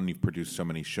gone on, you've produced so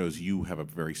many shows, you have a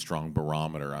very strong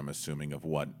barometer, I'm assuming, of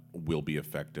what will be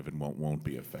effective and what won't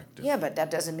be effective. Yeah, but that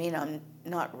doesn't mean I'm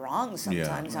not wrong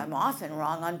sometimes. Yeah. I'm often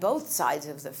wrong on both sides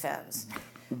of the fence.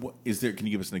 Can you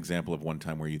give us an example of one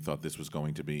time where you thought this was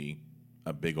going to be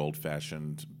a big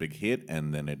old-fashioned big hit,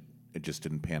 and then it just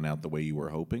didn't pan out the way you were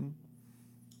hoping?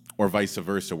 Or vice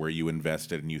versa, where you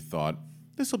invested and you thought,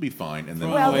 this will be fine, and then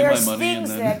Well, away there's my money things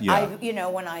and then-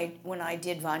 that when I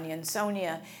did Vanya and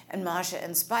Sonia and Masha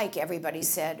and Spike, everybody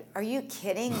said, "Are you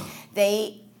kidding?"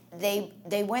 They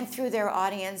went through their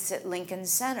audience at Lincoln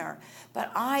Center, but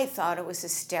I thought it was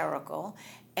hysterical,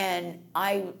 and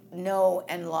I know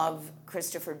and love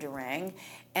Christopher Durang,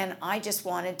 and I just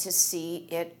wanted to see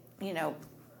it,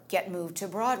 get moved to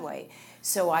Broadway,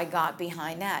 so I got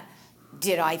behind that.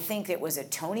 Did I think it was a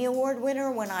Tony Award winner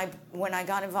when I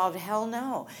got involved? Hell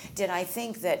no. Did I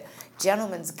think that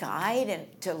Gentleman's Guide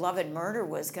to Love and Murder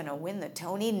was going to win the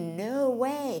Tony? No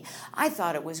way. I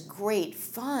thought it was great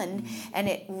fun, and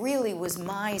it really was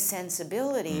my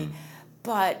sensibility,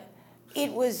 but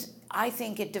I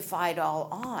think it defied all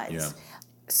odds. Yeah.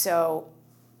 So,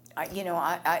 I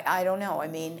don't know. I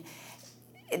mean,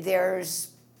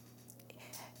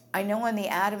 I know on the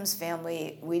Addams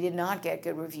Family, we did not get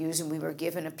good reviews, and we were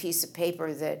given a piece of paper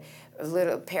a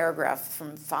little paragraph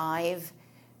from 5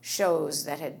 shows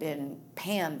that had been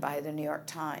panned by the New York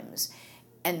Times.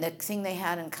 And the thing they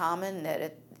had in common,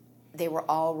 that they were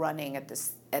all running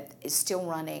is still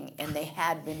running, and they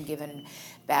had been given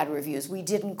bad reviews. We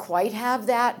didn't quite have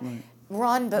that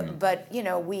run, but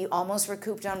we almost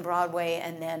recouped on Broadway,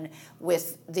 and then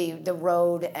with the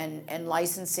road and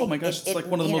licensing. Oh my gosh, it's like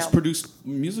one of the most produced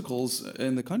musicals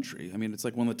in the country. I mean, it's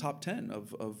like one of the top 10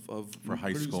 of for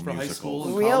high school for high musicals. school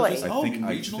and Really?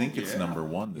 colleges. I think it's number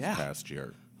 1 this past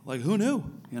year. Like, who knew?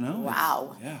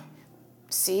 Wow. Yeah.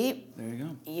 See, there you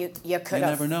go. You could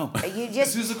have never know. You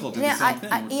just musical did the same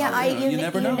thing. You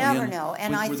never know.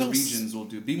 And I where think the regions will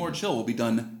do. Be More Chill will be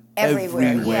done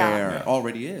everywhere. Yeah.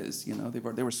 Already is.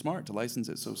 They were smart to license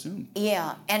it so soon.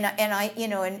 Yeah, and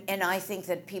I think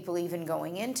that people even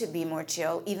going into Be More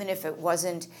Chill, even if it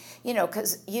wasn't,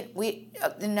 because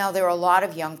now there are a lot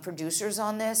of young producers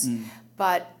on this,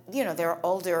 but there are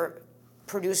older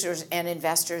producers and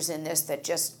investors in this that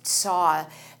just saw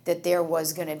that there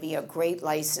was going to be a great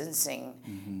licensing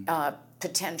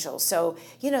potential. So,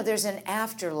 there's an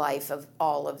afterlife of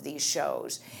all of these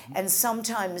shows. And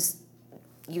sometimes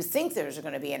you think there's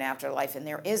going to be an afterlife and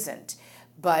there isn't.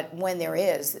 But when there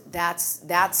is, that's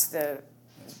the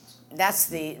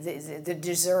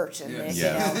dessert in this,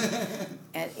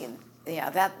 and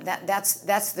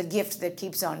that's the gift that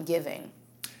keeps on giving.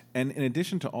 And in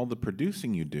addition to all the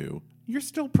producing you do, you're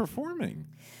still performing.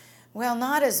 Well,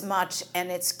 not as much, and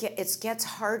it gets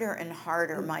harder and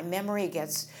harder. My memory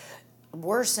gets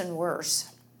worse and worse,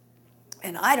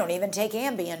 and I don't even take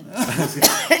Ambien.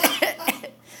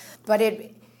 But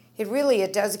it really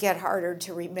does get harder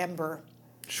to remember.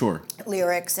 Sure.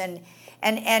 Lyrics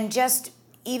and just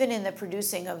even in the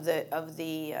producing of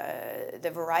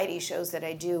the variety shows that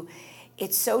I do,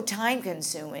 it's so time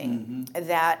consuming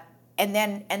that. And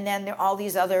then there are all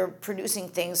these other producing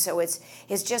things, so it's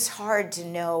just hard to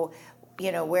know,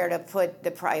 where to put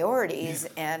the priorities.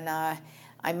 And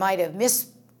I might have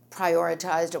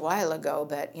misprioritized a while ago,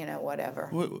 but whatever.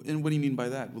 And what do you mean by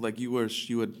that? Like you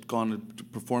had gone a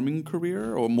performing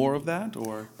career, or more of that,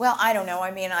 or? Well, I don't know.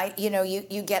 I mean,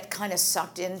 you get kind of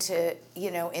sucked into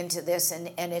this,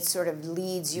 and it sort of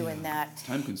leads you in that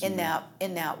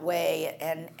way,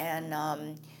 and.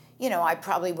 I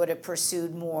probably would have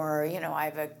pursued more. I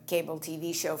have a cable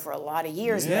TV show for a lot of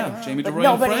years. Yeah, Jamie but DeRoy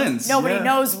and Friends. Nobody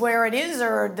knows where it is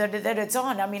or that it's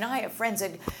on. I mean, I have friends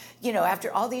that,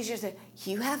 after all these years,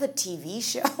 you have a TV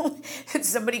show? And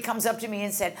somebody comes up to me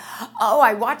and said, "Oh,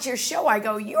 I watch your show." I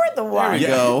go, "You're the one." There you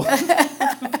go.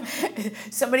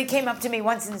 Somebody came up to me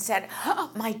once and said, "Oh,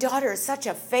 my daughter is such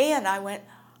a fan." I went,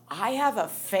 "I have a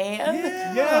fan?"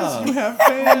 Yeah. Yes, you have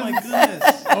fans. Oh my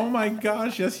goodness. Oh my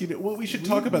gosh, yes you do. Well, we should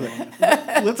talk about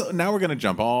that. Now we're going to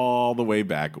jump all the way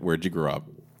back. Where'd you grow up?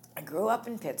 I grew up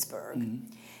in Pittsburgh.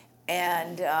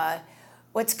 And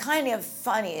what's kind of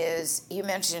funny is you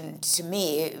mentioned to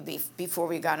me before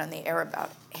we got on the air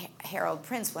about Harold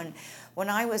Prince. When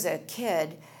I was a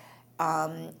kid,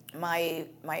 my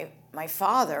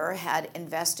father had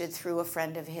invested through a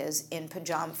friend of his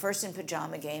first in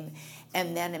Pajama Game,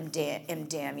 and then in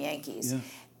Damn Yankees. Yeah.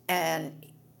 And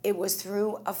it was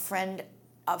through a friend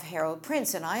of Harold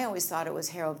Prince, and I always thought it was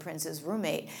Harold Prince's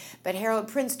roommate. But Harold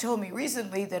Prince told me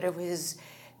recently that it was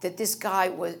that this guy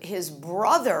was, his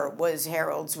brother was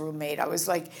Harold's roommate. I was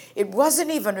like, it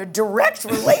wasn't even a direct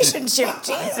relationship,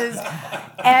 Jesus.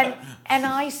 And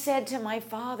I said to my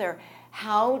father,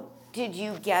 how did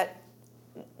you get,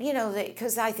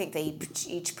 because I think they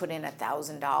each put in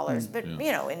 $1,000. But, in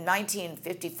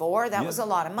 1954, that was a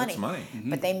lot of money. That's money.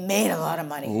 But they made a lot of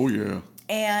money. Oh, yeah.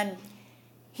 And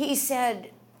I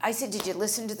said, did you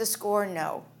listen to the score?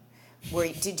 No.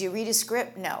 Did you read a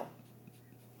script? No.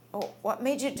 Oh, what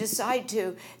made you decide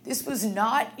to? This was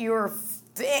not your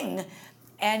thing.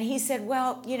 And he said,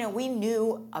 well, we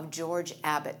knew of George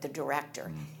Abbott, the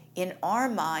director. In our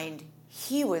mind,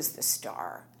 he was the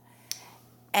star.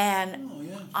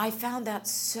 And I found that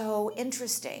so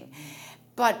interesting.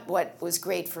 But what was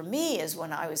great for me is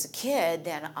when I was a kid,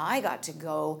 then I got to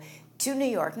go to New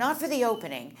York, not for the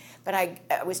opening, but I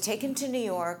was taken to New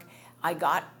York. I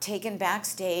got taken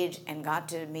backstage and got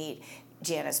to meet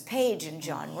Janice Page and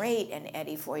John Raitt and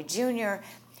Eddie Foy Jr.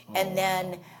 And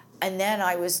then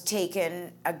I was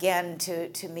taken again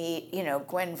to meet,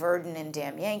 Gwen Verdon and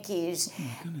Damn Yankees.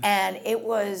 And it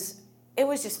was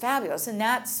just fabulous. And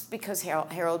that's because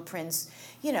Harold Prince,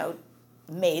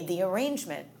 made the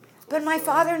arrangement. But my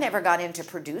father never got into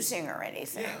producing or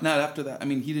anything. Not after that. I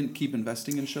mean, he didn't keep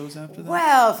investing in shows after that?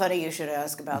 Well, funny you should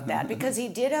ask about that, because he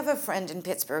did have a friend in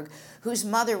Pittsburgh whose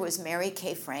mother was Mary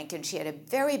Kay Frank, and she had a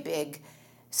very big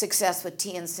success with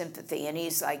Tea and Sympathy. And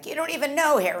he's like, you don't even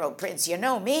know Harold Prince. You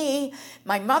know me.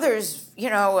 My mother's,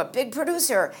 a big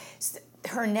producer.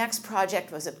 Her next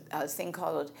project was a thing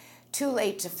called Too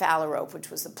Late to Phalarope,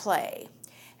 which was a play.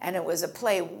 And it was a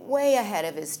play way ahead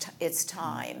of its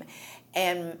time.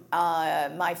 And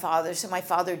my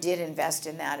father did invest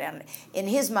in that. And in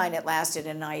his mind, it lasted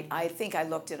a night. I think I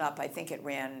looked it up. I think it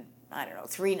ran,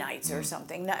 3 nights or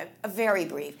something, very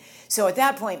brief. So at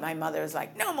that point, my mother was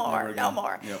like, no more.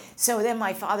 Yep. So then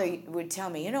my father would tell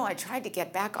me, I tried to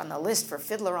get back on the list for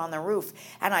Fiddler on the Roof,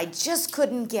 and I just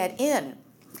couldn't get in.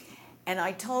 And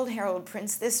I told Harold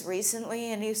Prince this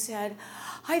recently, and he said,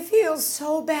 I feel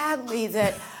so badly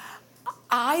that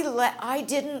I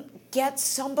didn't get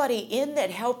somebody in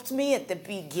that helped me at the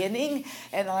beginning.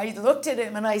 And I looked at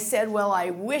him and I said, well,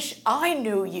 I wish I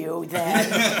knew you then,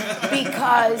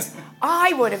 because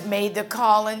I would have made the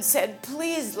call and said,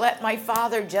 please let my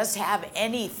father just have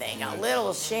anything, a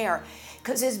little share.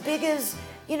 Because as big as,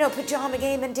 Pajama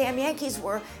Game and Damn Yankees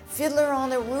were, Fiddler on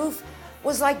the Roof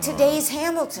was like today's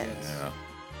Hamilton. Yeah.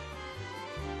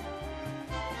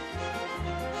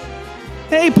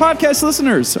 Hey, podcast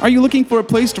listeners! Are you looking for a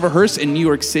place to rehearse in New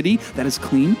York City that is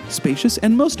clean, spacious,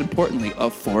 and most importantly,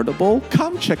 affordable?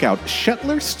 Come check out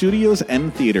Shetler Studios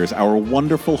and Theaters, our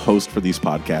wonderful host for these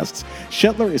podcasts.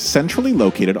 Shetler is centrally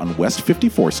located on West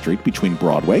 54th Street between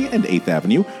Broadway and 8th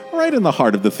Avenue, right in the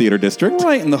heart of the theater district.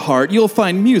 Right in the heart, you'll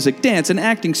find music, dance, and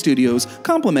acting studios,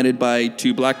 complemented by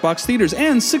 2 black box theaters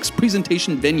and 6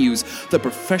 presentation venues. The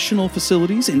professional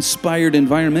facilities, inspired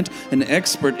environment, and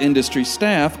expert industry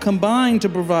staff combine to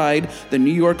provide the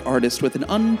New York artist with an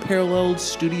unparalleled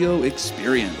studio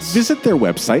experience. Visit their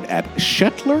website at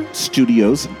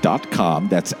shetlerstudios.com.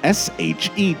 That's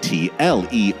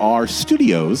SHETLER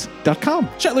Studios.com.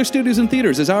 Shetler Studios and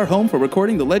Theaters is our home for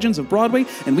recording the legends of Broadway,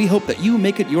 and we hope that you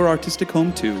make it your artistic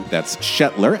home too. That's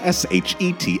Shetler,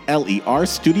 SHETLER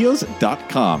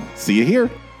Studios.com. See you here.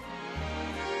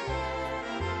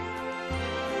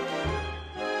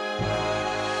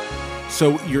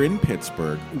 So you're in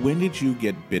Pittsburgh. When did you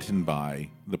get bitten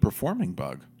by the performing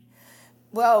bug?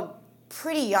 Well,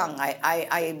 pretty young.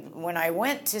 When I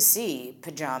went to see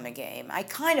Pajama Game, I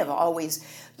kind of always,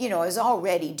 I was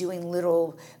already doing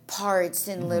little parts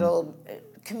in little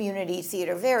community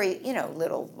theater, very,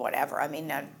 little whatever. I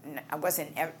mean, I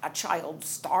wasn't a child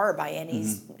star by any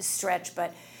stretch,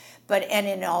 but and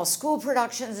in all school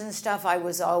productions and stuff, I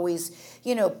was always,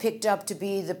 picked up to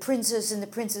be the Princess and the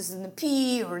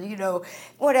Pea, or,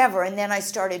 whatever. And then I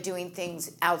started doing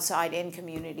things outside in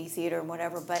community theater and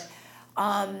whatever. But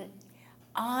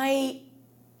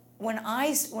when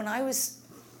I was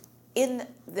in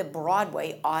the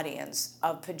Broadway audience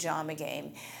of Pajama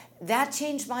Game, that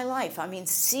changed my life. I mean,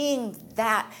 seeing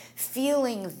that,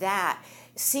 feeling that,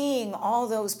 seeing all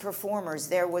those performers,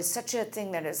 there was such a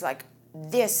thing that is like,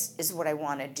 this is what I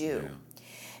want to do. Yeah.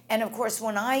 And of course,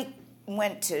 when I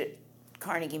went to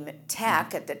Carnegie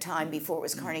Tech at the time, before it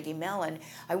was Carnegie Mellon,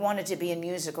 I wanted to be in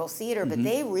musical theater, but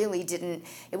they really didn't.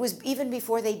 It was even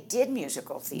before they did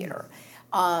musical theater.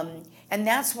 And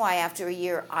that's why after a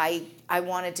year, I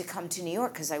wanted to come to New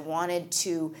York, because I wanted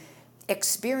to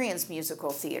experience musical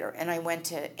theater. And I went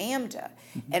to AMDA,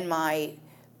 and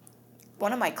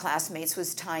one of my classmates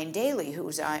was Tyne Daly,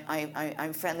 who's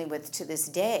I'm friendly with to this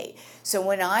day. So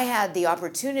when I had the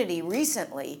opportunity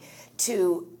recently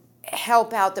to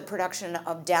help out the production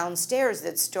of Downstairs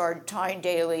that starred Tyne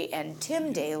Daly and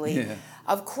Tim Daly,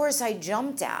 of course I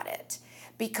jumped at it,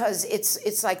 because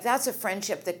it's like that's a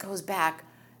friendship that goes back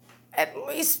at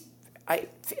least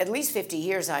 50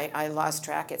 years. I lost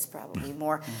track. It's probably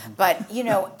more, but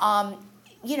I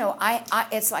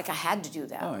it's like I had to do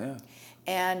that. Oh yeah.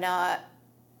 And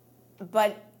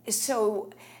but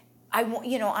so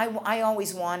I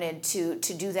always wanted to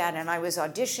do that, and I was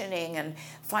auditioning, and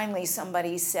finally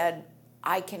somebody said,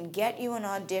 I can get you an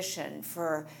audition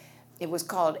for, it was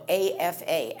called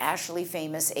AFA, Ashley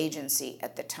Famous Agency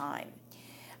at the time.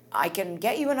 I can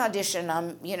get you an audition.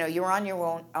 You're on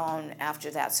your own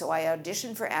after that. So I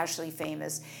auditioned for Ashley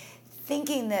Famous,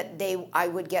 thinking that I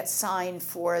would get signed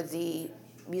for the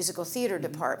musical theater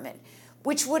department,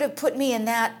 which would have put me in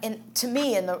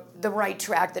the right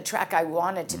track, the track I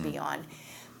wanted to be on.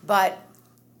 But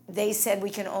they said,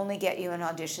 we can only get you an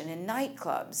audition in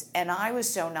nightclubs. And I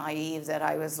was so naive that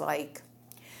I was like,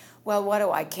 well, what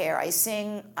do I care?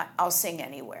 I'll sing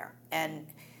anywhere. And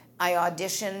I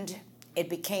auditioned. It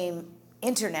became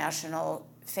International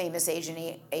Famous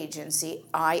Agency,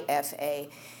 IFA.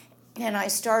 And I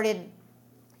started,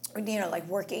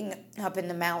 working up in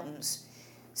the mountains.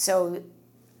 So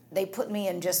they put me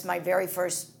in just my very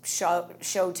first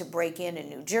show to break in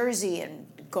New Jersey, and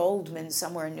Goldman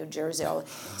somewhere in New Jersey.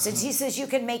 He says, you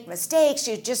can make mistakes,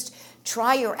 you just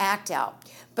try your act out.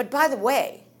 But by the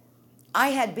way,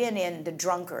 I had been in The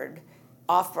Drunkard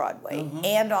off-Broadway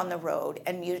and on the road,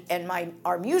 and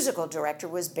our musical director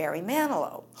was Barry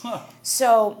Manilow.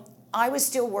 So I was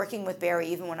still working with Barry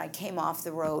even when I came off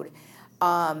the road.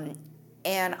 And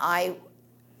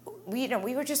we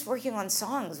were just working on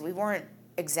songs. We weren't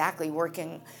exactly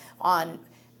working on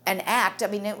an act. I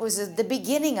mean, it was the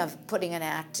beginning of putting an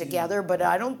act together, but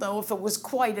I don't know if it was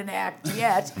quite an act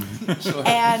yet.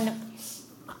 And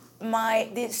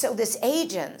so this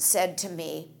agent said to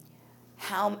me,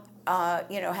 how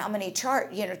many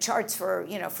charts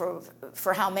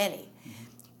for how many?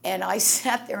 And I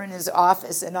sat there in his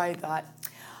office and I thought,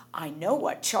 I know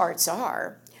what charts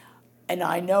are, and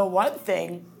I know one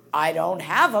thing, I don't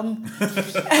have them.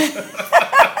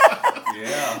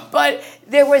 But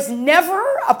there was never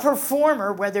a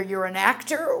performer, whether you're an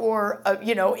actor or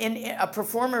a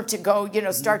performer to go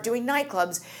start doing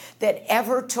nightclubs, that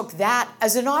ever took that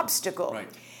as an obstacle.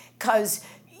 Because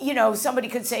somebody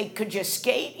could say, could you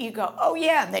skate? You go, oh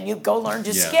yeah, and then you go learn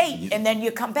to skate, and then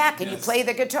you come back and you play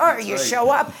the guitar, you show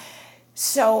up.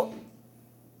 So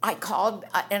I called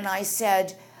and I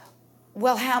said,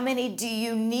 well, how many do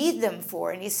you need them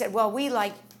for? And he said, well, we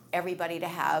like everybody to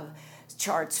have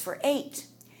charts for 8.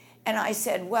 And I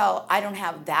said, well, I don't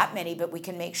have that many, but we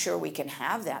can make sure we can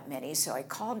have that many. So I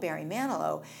called Barry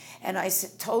Manilow, and I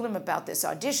told him about this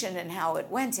audition and how it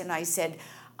went, and I said,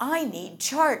 I need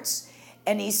charts.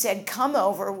 And he said, come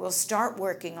over, we'll start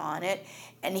working on it.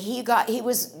 And he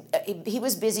was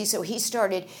busy, so he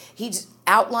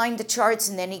outlined the charts,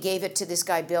 and then he gave it to this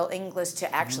guy, Bill Inglis,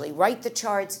 to actually write the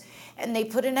charts. And they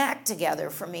put an act together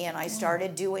for me, and I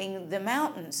started doing The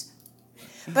Mountains.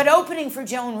 But opening for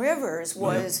Joan Rivers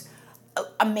was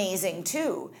amazing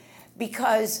too,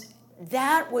 because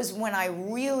that was when I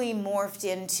really morphed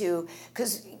into,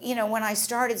 because when I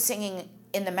started singing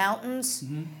in the mountains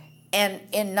and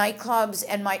in nightclubs,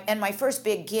 and my first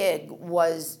big gig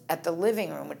was at the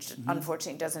Living Room, which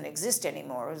unfortunately doesn't exist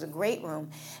anymore. It was a great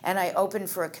room, and I opened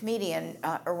for a comedian,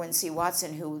 Erwin C.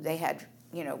 Watson, who they had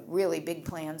really big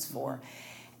plans for.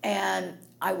 And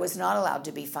I was not allowed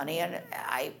to be funny,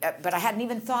 but I hadn't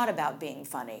even thought about being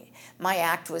funny. My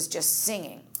act was just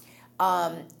singing.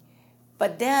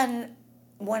 But then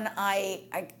when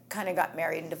I kind of got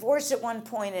married and divorced at one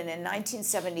point, and in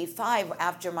 1975,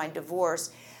 after my divorce,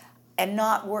 and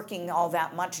not working all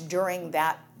that much during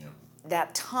that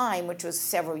time, which was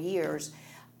several years,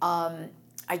 I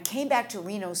came back to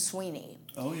Reno Sweeney.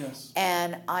 Oh, yes.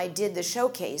 And I did the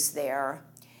showcase there,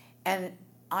 and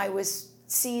I was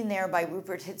seen there by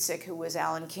Rupert Hitzik, who was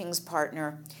Alan King's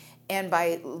partner, and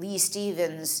by Lee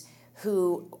Stevens,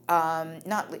 who Lee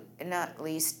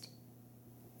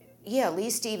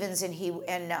Stevens, and he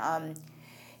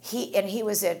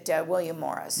was at William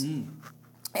Morris,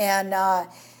 and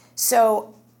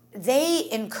so they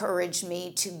encouraged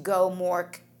me to go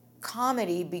more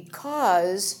comedy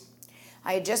because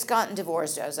I had just gotten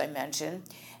divorced, as I mentioned,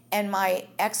 and my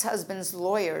ex-husband's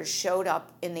lawyers showed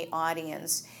up in the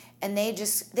audience, and they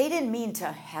didn't mean to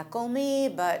heckle me,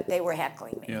 but they were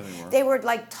heckling me. Yeah, they were. They were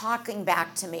like talking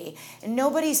back to me. And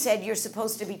nobody said you're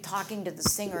supposed to be talking to the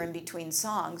singer in between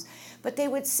songs, but they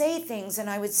would say things and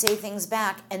I would say things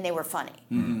back and they were funny.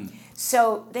 Mm-hmm.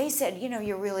 So they said,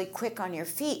 you're really quick on your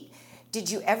feet. Did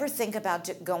you ever think about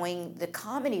going the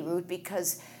comedy route?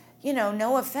 Because,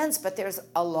 no offense, but there's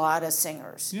a lot of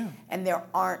singers. Yeah. And there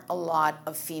aren't a lot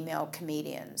of female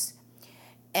comedians.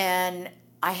 And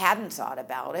I hadn't thought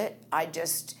about it. I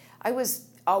was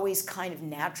always kind of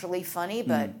naturally funny,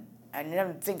 but I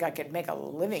didn't think I could make a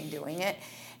living doing it.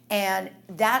 And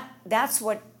that's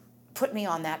what put me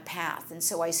on that path. And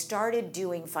so I started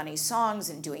doing funny songs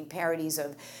and doing parodies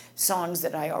of songs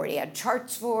that I already had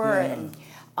charts for. Yeah.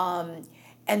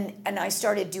 And I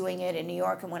started doing it in New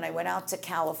York. And when I went out to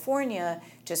California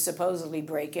to supposedly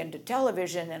break into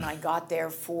television, and I got there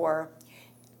for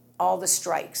all the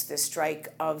strikes, the strike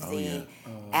of the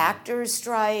actors'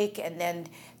 strike, and then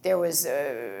there was,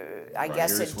 I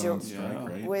guess, it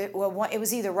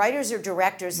was either writers or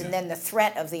directors, and then the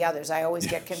threat of the others. I always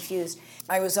get confused.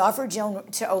 I was offered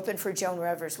to open for Joan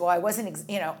Rivers. Well, I wasn't,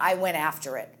 I went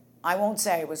after it. I won't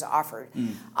say I was offered.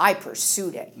 I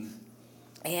pursued it.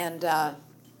 And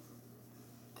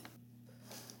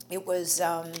it was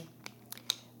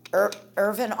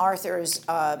Irvin Arthur's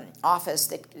office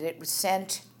that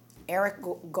sent Eric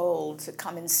Gold to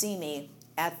come and see me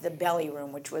at the Belly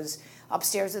Room, which was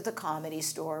upstairs at the Comedy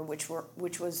Store, which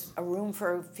was a room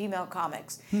for female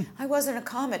comics. I wasn't a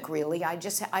comic really. I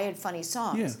had funny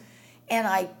songs, and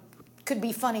I could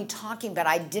be funny talking, but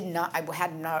I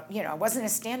wasn't a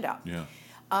stand-up. Yeah.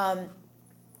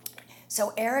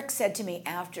 So Eric said to me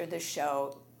after the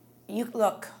show, you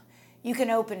can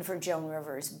open for Joan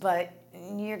Rivers, but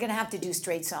you're going to have to do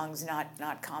straight songs,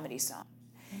 not comedy songs.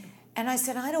 And I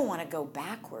said, I don't want to go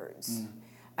backwards.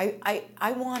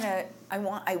 I want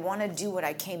to do what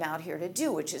I came out here to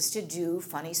do, which is to do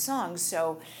funny songs.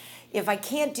 So if I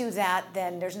can't do that,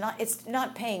 then it's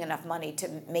not paying enough money to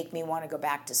make me want to go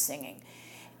back to singing,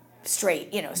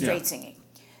 straight singing.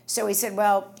 So he said,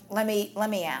 well, let me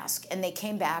ask. And they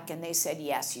came back and they said,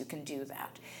 yes, you can do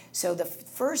that. So the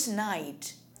first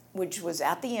night, which was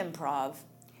at the Improv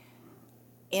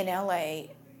in LA,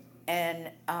 and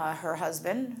her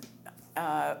husband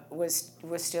was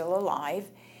still alive.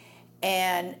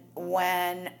 And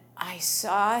when I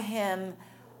saw him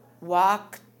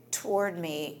walk toward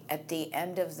me at the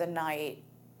end of the night,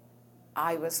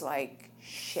 I was like,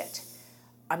 shit,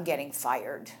 I'm getting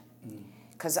fired.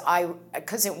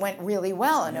 Because it went really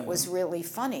well and it was really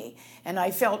funny. And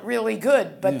I felt really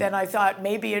good, but then I thought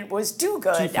maybe it was too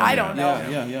good. I don't know.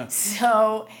 Yeah.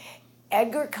 So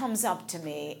Edgar comes up to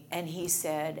me and he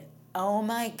said, oh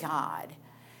my God,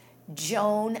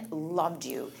 Joan loved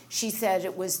you. She said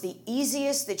it was the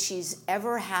easiest that she's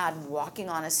ever had walking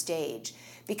on a stage,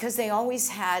 because they always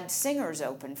had singers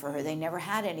open for her. They never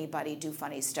had anybody do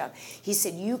funny stuff. He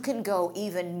said, you can go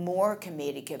even more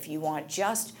comedic if you want.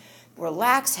 Just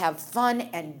relax, have fun,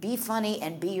 and be funny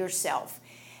and be yourself.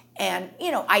 And,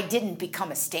 I didn't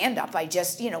become a stand-up. I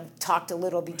just, talked a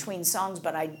little between songs,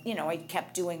 but I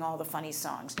kept doing all the funny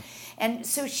songs. And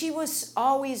so she was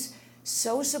always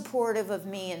so supportive of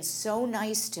me and so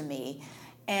nice to me.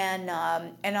 And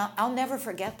I'll never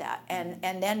forget that.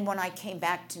 And then when I came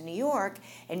back to New York,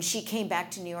 and she came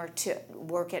back to New York to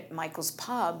work at Michael's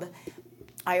Pub,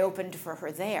 I opened for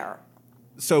her there.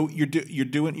 So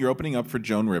you're opening up for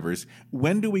Joan Rivers.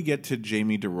 When do we get to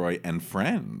Jamie DeRoy and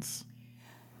Friends?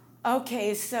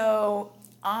 Okay, so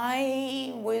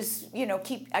I was,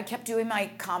 I kept doing my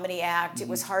comedy act. It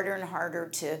was harder and harder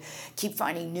to keep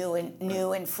finding new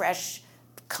and fresh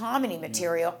comedy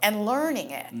material and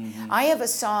learning it. I have a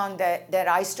song that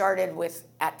I started with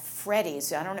at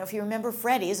Freddy's. I don't know if you remember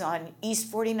Freddy's on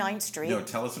East 49th Street. No,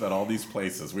 tell us about all these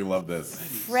places. We love this.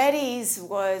 Freddy's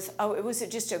was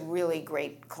just a really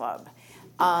great club.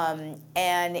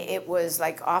 And it was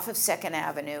like off of 2nd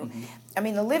Avenue. I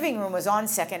mean, the living room was on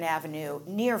 2nd Avenue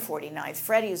near 49th.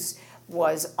 Freddy's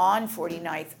was on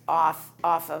 49th off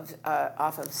of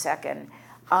 2nd.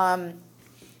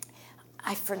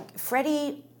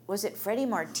 Was it Freddie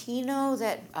Martino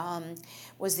that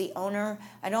was the owner?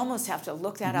 I'd almost have to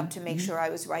look that up to make sure I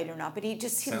was right or not, but he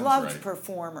loved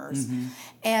performers.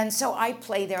 And so I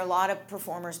played there, a lot of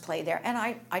performers play there, and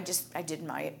I did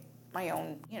my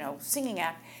own, singing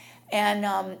act.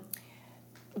 And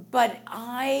but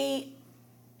I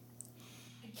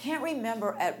can't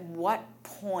remember at what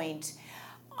point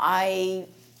I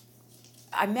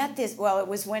met this. Well, it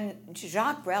was when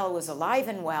Jacques Brel was alive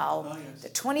and well, the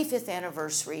 25th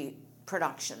anniversary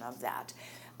production of that.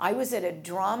 I was at a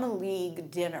Drama League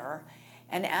dinner,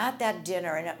 And at that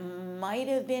dinner, and it might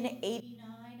have been 89,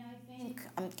 I think,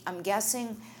 I'm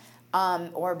guessing,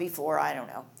 or before, I don't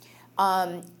know.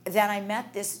 Then I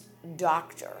met this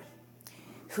doctor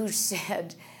who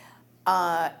said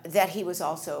that he was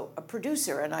also a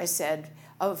producer. And I said,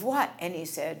 of what? And he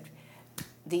said,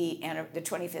 the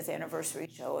 25th anniversary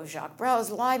show of Jacques Brel's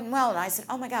Alive and Well. And I said,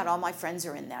 oh my God, all my friends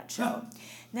are in that show.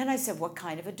 And then I said, what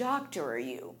kind of a doctor are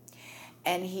you?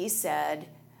 And he said,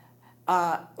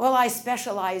 well, I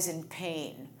specialize in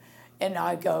pain. And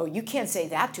I go, you can't say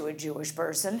that to a Jewish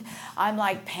person. I'm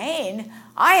like, pain?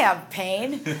 I have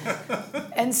pain.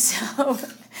 And so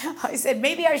I said,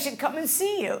 maybe I should come and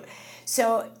see you.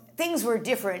 So things were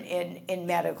different in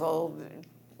medical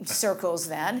circles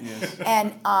then. Yes.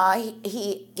 And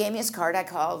he gave me his card. I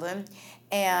called him.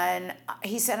 And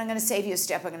he said, I'm going to save you a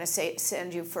step. I'm going to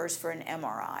send you first for an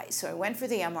MRI. So I went for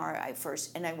the MRI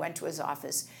first, and I went to his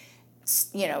office,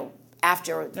 with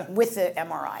the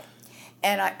MRI.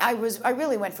 And I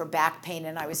really went for back pain,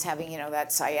 and I was having,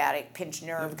 that sciatic pinched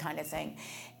nerve kind of thing.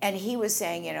 And he was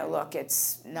saying, look,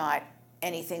 it's not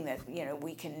anything that, you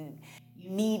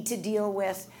need to deal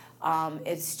with.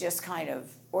 It's just kind of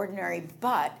ordinary.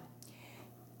 But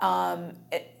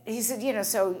he said,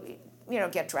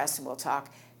 get dressed and we'll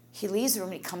talk. He leaves the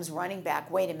room and he comes running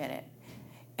back, wait a minute.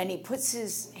 And he puts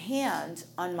his hand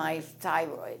on my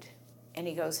thyroid. And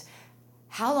he goes,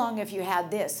 how long have you had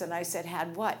this? And I said,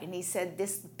 had what? And he said,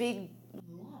 this big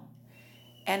lump.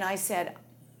 And I said,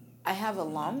 I have a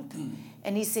lump?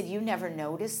 And he said, you never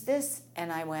noticed this?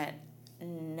 And I went,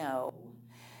 no.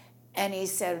 And he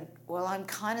said, well, I'm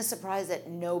kind of surprised that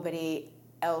nobody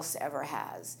else ever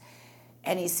has.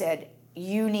 And he said,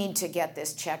 you need to get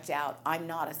this checked out. I'm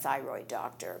not a thyroid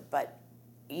doctor, but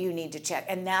you need to check.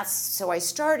 And so I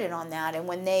started on that. And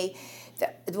when they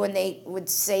would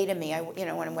say to me, when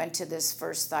I went to this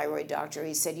first thyroid doctor,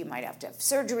 he said, you might have to have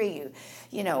surgery.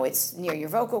 It's near your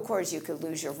vocal cords. You could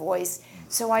lose your voice.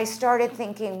 So I started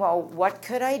thinking, well, what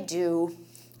could I do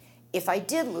if I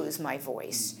did lose my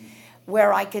voice,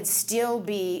 where I could still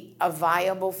be a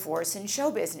viable force in show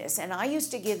business? And I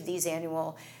used to give these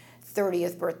annual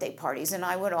 30th birthday parties, and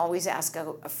I would always ask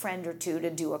a friend or two to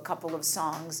do a couple of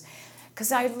songs,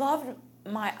 because I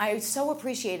so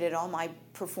appreciated all my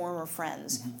performer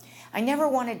friends. I never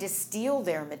wanted to steal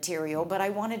their material, but I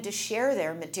wanted to share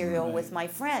their material with my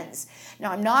friends.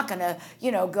 Now, I'm not going to,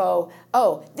 go,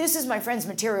 oh, this is my friend's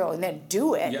material, and then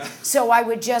do it. Yeah. So I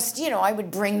would just, I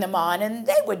would bring them on, and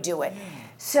they would do it.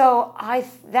 So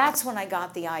that's when I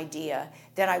got the idea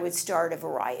that I would start a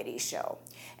variety show.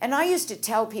 And I used to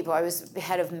tell people, I was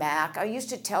head of MAC, I used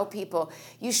to tell people,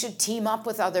 you should team up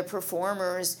with other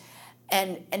performers.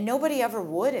 And nobody ever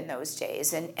would in those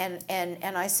days. And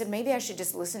I said, maybe I should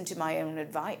just listen to my own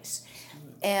advice.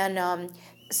 And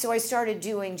so I started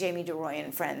doing Jamie DeRoy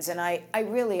and Friends. And I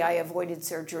avoided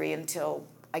surgery until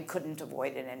I couldn't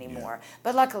avoid it anymore. Yeah.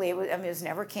 But luckily, it was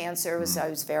never cancer. I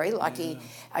was very lucky.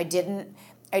 Yeah.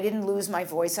 I didn't lose my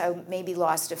voice. I maybe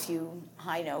lost a few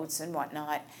high notes and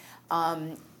whatnot.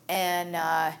 I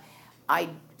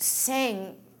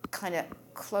sang kind of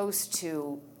close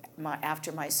to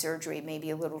after my surgery,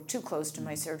 maybe a little too close to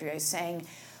my surgery. I sang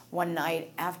one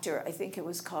night after, I think it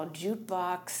was called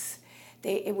Jukebox.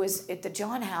 It was at the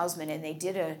John Houseman, and they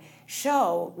did a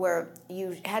show where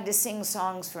you had to sing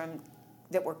songs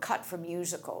that were cut from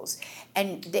musicals,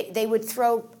 and they would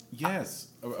throw. Yes,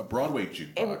 a Broadway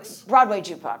jukebox. Broadway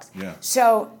jukebox. Yeah.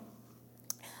 So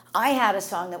I had a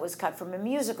song that was cut from a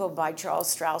musical by Charles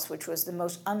Strauss, which was the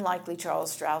most unlikely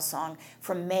Charles Strauss song,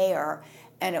 from Mayer.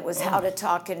 And it was How to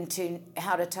Talk in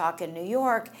New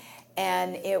York,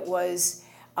 and it was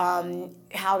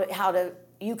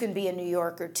you can be a New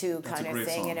Yorker too kind of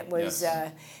thing. Song. And it was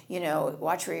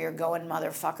watch where you're going,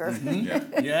 motherfucker. Mm-hmm.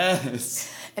 Yeah.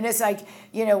 Yes. And it's like,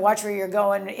 watch where you're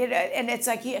going, and it's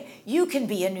like you can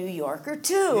be a New Yorker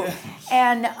too. Yeah.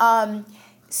 And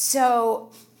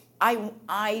so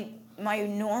my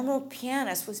normal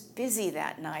pianist was busy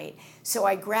that night, so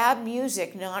I grabbed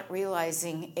music, not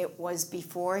realizing it was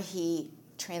before he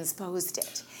transposed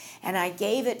it, and I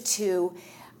gave it to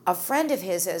a friend of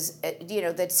his, as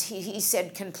that he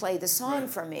said can play the song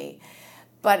for me,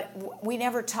 but we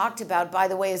never talked about, by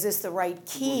the way, is this the right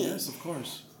key? Well, yes, of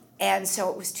course. And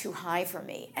so it was too high for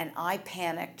me, and I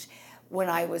panicked when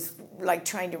I was like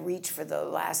trying to reach for the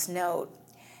last note.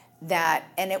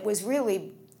 And it was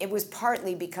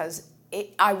partly because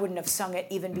I wouldn't have sung it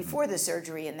even before the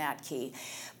surgery in that key.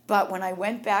 But when I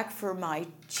went back for my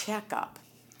checkup,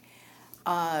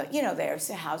 there's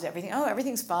how's everything? Oh,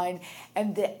 everything's fine.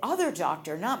 And the other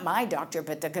doctor, not my doctor,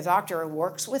 but the doctor who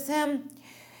works with him,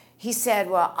 he said,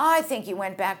 well, I think you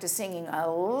went back to singing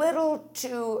a little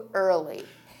too early.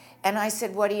 And I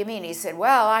said, what do you mean? He said,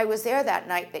 well, I was there that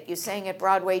night that you sang at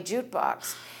Broadway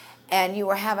Jukebox, and you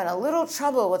were having a little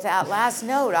trouble with that last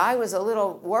note. I was a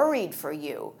little worried for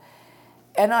you.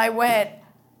 And I went,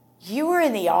 you were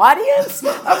in the audience?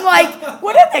 I'm like,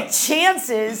 what are the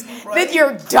chances that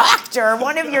your doctor,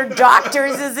 one of your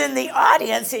doctors is in the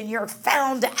audience and you're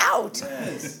found out?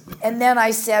 Yes. And then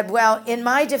I said, well, in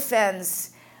my defense,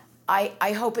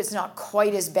 I hope it's not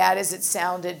quite as bad as it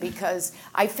sounded, because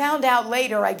I found out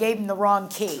later I gave him the wrong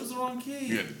key. It was the wrong key.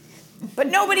 Yeah. But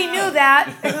nobody knew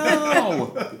that.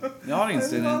 No. The audience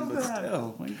didn't, but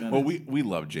still. My goodness. Well, we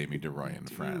love Jamie DeRoy and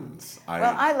Friends.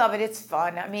 Well, I love it. It's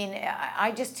fun. I mean,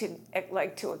 I just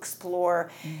like to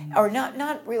explore, or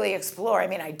not really explore. I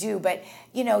mean, I do, but,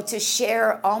 to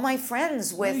share all my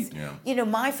friends with,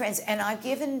 my friends. And I've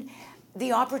given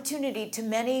the opportunity to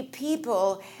many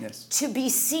people to be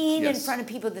seen in front of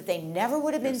people that they never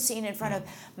would have been seen in front of.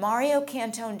 Mario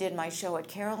Cantone did my show at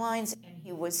Caroline's, and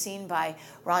he was seen by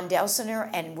Ron Delsener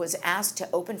and was asked to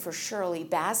open for Shirley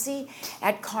Bassey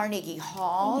at Carnegie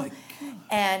Hall.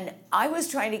 And I was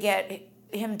trying to get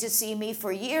him to see me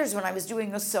for years when I was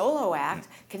doing a solo act,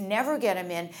 could never get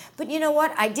him in. But you know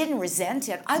what? I didn't resent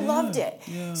it. I loved it.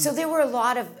 Yeah. So there were a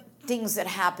lot of things that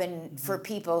happen for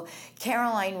people.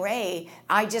 Caroline Rhea,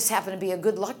 I just happened to be a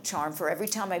good luck charm for every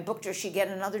time I booked her, she'd get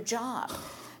another job.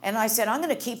 And I said, I'm going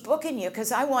to keep booking you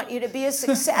because I want you to be a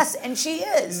success, and she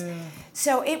is. Yeah.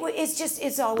 So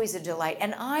it's always a delight.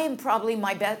 And I am probably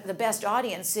the best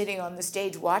audience sitting on the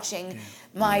stage watching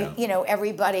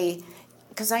everybody,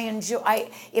 because I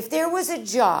enjoy, if there was a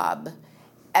job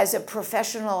as a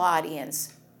professional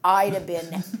audience, I'd have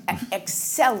been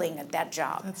excelling at that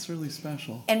job. That's really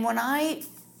special. And when I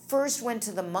first went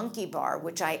to the Monkey Bar,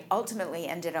 which I ultimately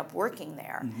ended up working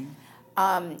there,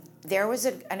 there was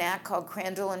an act called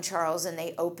Crandall and Charles, and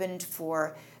they opened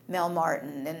for Mel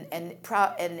Martin. And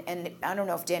I don't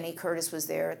know if Denny Curtis was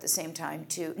there at the same time,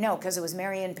 too. No, because it was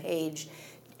Marion Page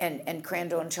and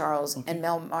Crandall and Charles and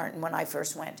Mel Martin when I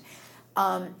first went.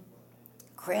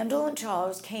 Crandall and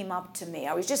Charles came up to me.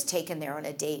 I was just taken there on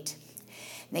a date.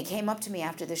 And they came up to me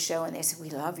after the show and they said, we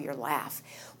love your laugh.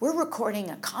 We're recording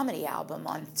a comedy album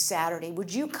on Saturday.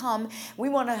 Would you come? We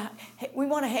want to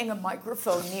hang a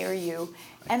microphone near you.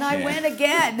 And I went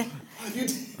again.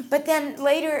 But then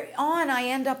later on, I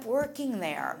end up working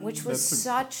there, which was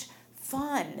such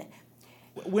fun.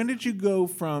 When did you go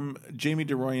from Jamie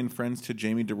DeRoy and Friends to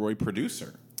Jamie DeRoy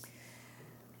producer?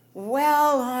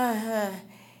 Well,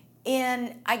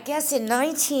 I guess in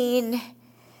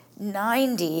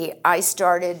 1990, I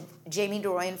started Jamie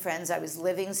DeRoy and Friends. I was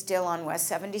living still on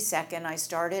West 72nd. I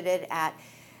started it at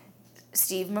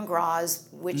Steve McGraw's,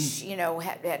 which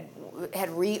had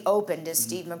reopened as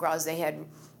Steve McGraw's. They had,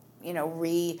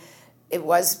 it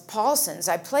was Paulson's.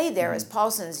 I played there as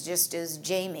Paulson's, just as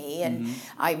Jamie, and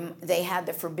they had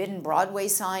the Forbidden Broadway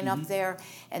sign up there,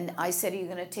 and I said, are you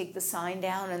going to take the sign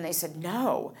down? And they said,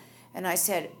 no. And I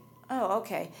said, oh,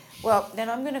 okay. Well, then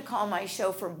I'm going to call my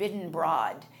show Forbidden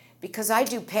Broad, because I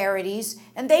do parodies,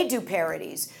 and they do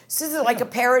parodies. So this is like a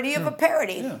parody of a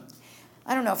parody. Yeah.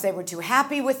 I don't know if they were too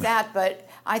happy with that, but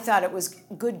I thought it was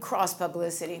good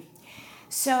cross-publicity.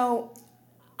 So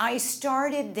I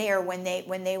started there when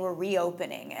they were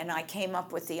reopening, and I came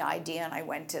up with the idea, and I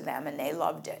went to them, and they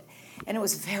loved it. And it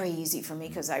was very easy for me,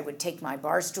 because I would take my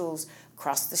bar stools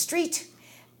across the street.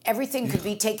 Everything could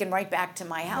be taken right back to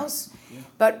my house. Yeah.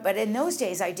 But in those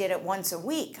days, I did it once a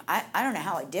week. I don't know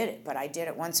how I did it, but I did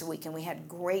it once a week, and we had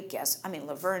great guests. I mean,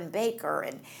 Laverne Baker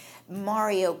and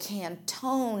Mario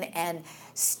Cantone and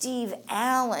Steve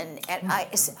Allen, and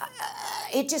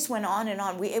it just went on and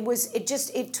on.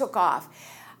 It took off.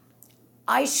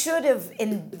 I should have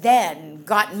then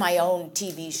gotten my own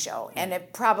TV show, and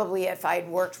it probably, if I'd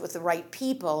worked with the right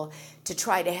people to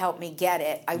try to help me get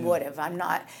it, I would have. I'm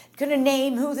not going to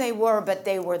name who they were, but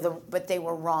they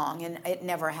were wrong, and it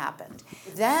never happened.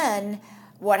 Then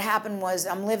what happened was,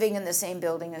 I'm living in the same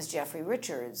building as Jeffrey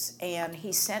Richards, and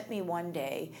he sent me one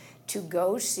day to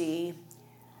go see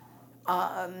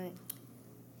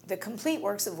the complete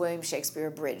works of William Shakespeare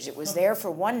Abridged. It was there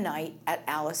for one night at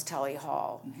Alice Tully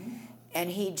Hall. And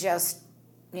he just,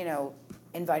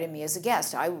 invited me as a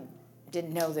guest. I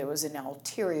didn't know there was an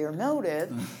ulterior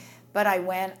motive, but I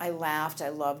went, I laughed, I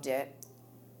loved it.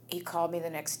 He called me the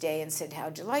next day and said,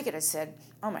 how'd you like it? I said,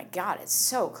 oh my God, it's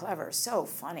so clever, so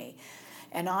funny.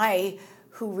 And I,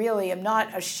 who really am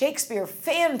not a Shakespeare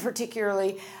fan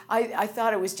particularly, I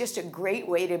thought it was just a great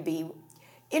way to be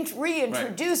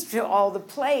reintroduced to all the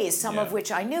plays, some of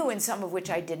which I knew and some of which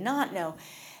I did not know.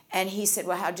 And he said,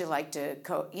 well, how'd you like to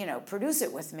produce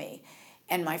it with me?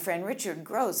 And my friend Richard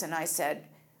Gross, and I said,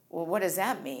 well, what does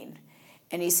that mean?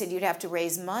 And he said, you'd have to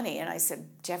raise money. And I said,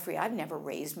 Jeffrey, I've never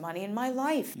raised money in my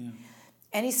life. Yeah.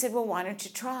 And he said, well, why don't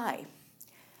you try?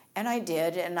 And I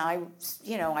did, and I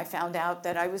found out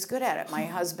that I was good at it. My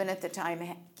husband at the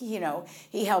time,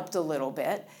 he helped a little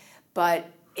bit, but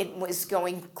it was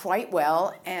going quite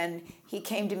well. And he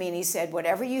came to me and he said,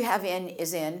 whatever you have in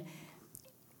is in,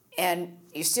 and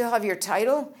you still have your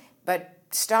title, but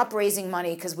stop raising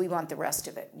money because we want the rest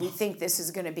of it. We think this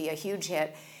is going to be a huge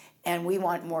hit, and we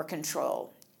want more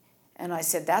control. And I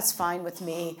said, that's fine with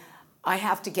me. I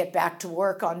have to get back to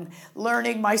work on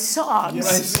learning my songs.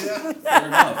 Yes. Yeah. Fair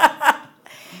enough.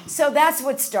 So that's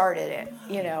what started it,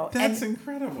 That's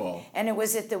incredible. And it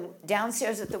was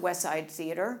downstairs at the West Side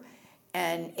Theater,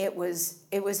 and it was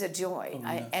a joy. Oh,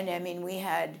 yeah. We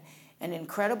had an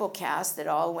incredible cast that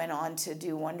all went on to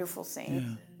do wonderful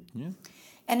things. Yeah.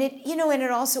 And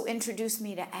it also introduced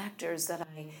me to actors that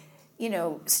I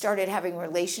started having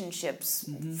relationships,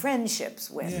 friendships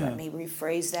with. Yeah. Let me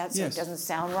rephrase that so it doesn't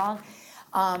sound wrong.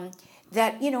 And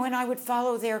I would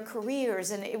follow their careers,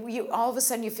 and all of a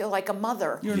sudden you feel like a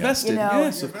mother. You're invested.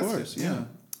 Yes, of course. Yeah.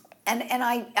 And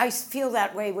I feel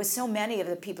that way with so many of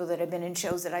the people that have been in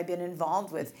shows that I've been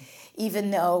involved with, even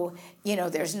though,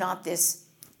 there's not this,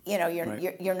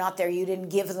 you're not there, you didn't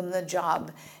give them the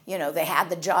job. They had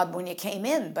the job when you came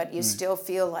in, but you still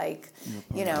feel like,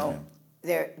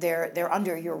 they're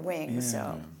under your wing. Yeah.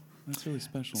 So that's really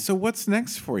special. So what's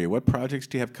next for you? What projects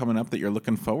do you have coming up that you're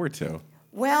looking forward to?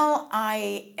 Well,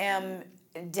 I am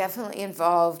definitely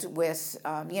involved with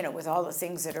with all the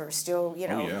things that are still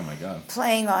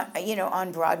playing on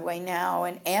on Broadway now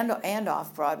and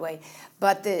off Broadway.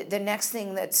 But the next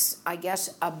thing that's I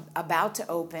guess about to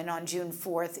open on June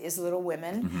 4th is Little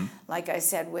Women. Like I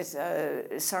said, with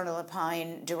Sarna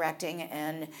Lapine directing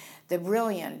and the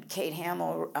brilliant Kate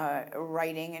Hamill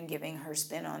writing and giving her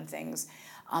spin on things.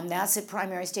 That's at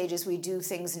Primary Stages. We do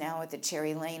things now at the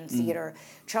Cherry Lane Theater.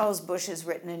 Charles Busch has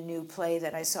written a new play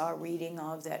that I saw a reading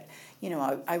of that,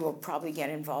 I will probably get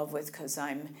involved with because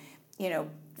I'm,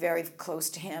 very close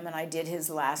to him, and I did his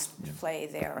last play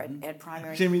there at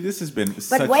Primary. Jamie, this has been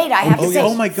But wait, I have to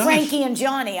say, Frankie and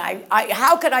Johnny,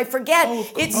 how could I forget?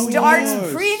 It starts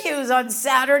previews on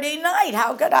Saturday night.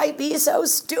 How could I be so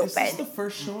stupid? Is this the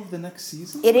first show of the next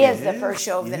season? It is the first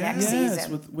show of the next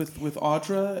season. With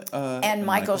Audra. And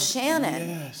Michael Shannon.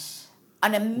 Yes.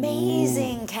 An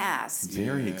amazing cast.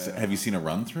 Very exciting. Have you seen a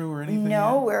run-through or anything?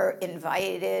 No, we're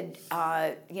invited,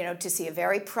 to see a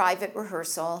very private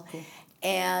rehearsal. Cool.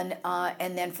 And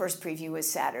then first preview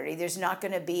is Saturday. There's not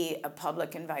going to be a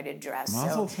public invited dress.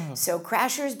 So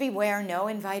crashers beware, no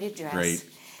invited dress.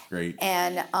 Great.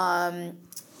 And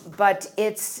but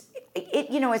it's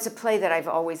a play that I've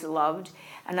always loved,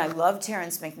 and I love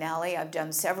Terrence McNally. I've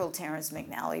done several Terrence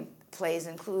McNally plays,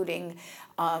 including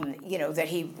that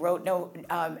he wrote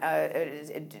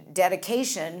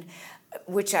Dedication,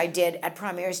 which I did at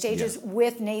Primary Stages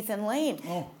with Nathan Lane.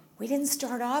 Oh. We didn't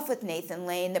start off with Nathan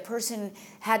Lane. The person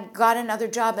had got another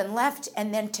job and left,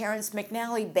 and then Terrence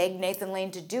McNally begged Nathan Lane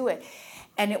to do it.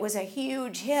 And it was a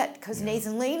huge hit because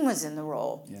Nathan Lane was in the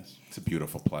role. Yes, it's a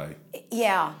beautiful play.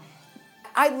 Yeah.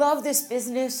 I love this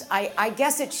business. I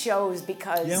guess it shows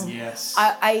because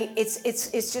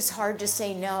it's just hard to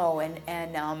say no, and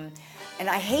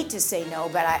I hate to say no,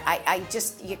 but I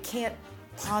just, you can't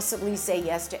possibly say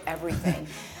yes to everything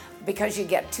because you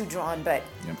get too drawn, but...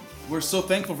 Yep. We're so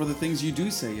thankful for the things you do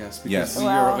say yes, because we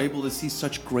are able to see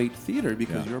such great theater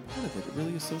because you're a part of it. It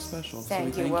really is so special.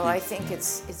 Thank you. I think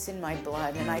it's in my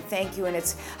blood, and I thank you,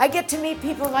 and I get to meet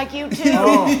people like you too.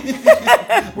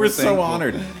 We're so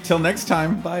honored. Till next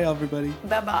time. Bye, everybody.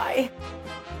 Bye-bye.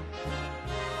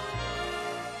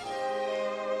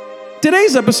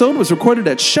 Today's episode was recorded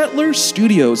at Shetler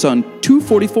Studios on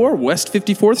 244 West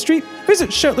 54th Street. Visit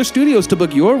Shetler Studios to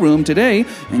book your room today,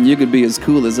 and you could be as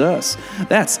cool as us.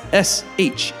 That's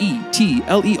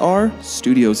SHETLER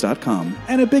Studios.com.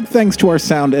 And a big thanks to our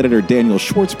sound editor, Daniel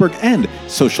Schwartzberg, and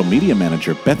social media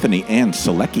manager, Bethany Ann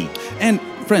Selecki. And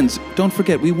friends, don't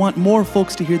forget, we want more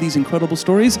folks to hear these incredible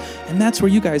stories, and that's where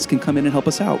you guys can come in and help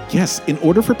us out. Yes, in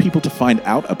order for people to find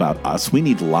out about us, we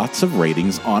need lots of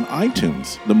ratings on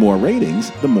iTunes. The more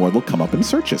ratings, the more they'll come up in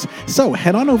searches. So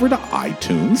head on over to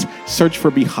iTunes, search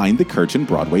for Behind the Curtain,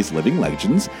 Broadway's Living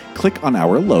Legends, click on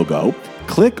our logo,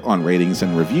 click on ratings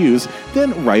and reviews,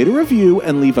 then write a review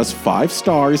and leave us 5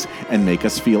 stars and make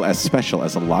us feel as special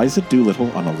as Eliza Doolittle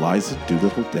on Eliza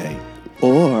Doolittle Day.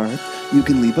 Or you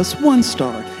can leave us 1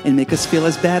 star and make us feel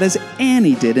as bad as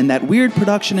Annie did in that weird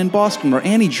production in Boston where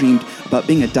Annie dreamed about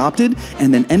being adopted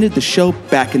and then ended the show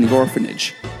back in the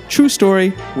orphanage. True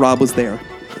story, Rob was there.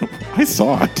 I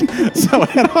saw it. So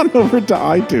head on over to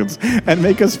iTunes and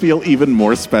make us feel even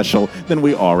more special than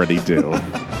we already do.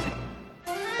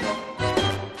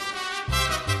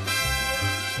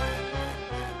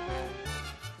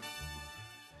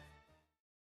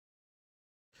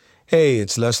 Hey,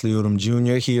 it's Leslie Odom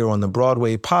Jr. here on the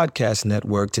Broadway Podcast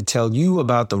Network to tell you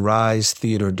about the Rise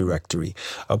Theater Directory,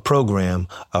 a program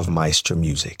of Maestra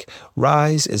Music.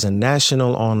 Rise is a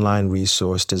national online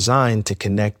resource designed to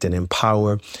connect and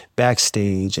empower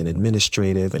backstage and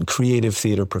administrative and creative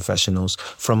theater professionals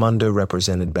from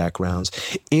underrepresented backgrounds.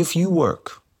 If you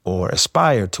work or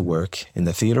aspire to work in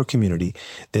the theater community,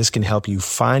 this can help you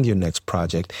find your next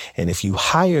project. And if you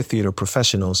hire theater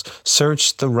professionals,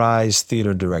 search the Rise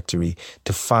Theater Directory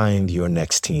to find your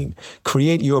next team.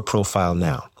 Create your profile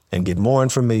now and get more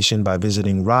information by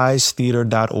visiting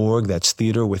risetheater.org. That's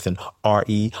theater with an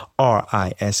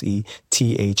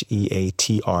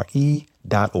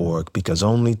RERISETHEATRE.org, because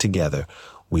only together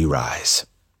we rise.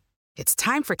 It's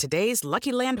time for today's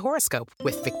Lucky Land horoscope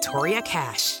with Victoria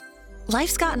Cash.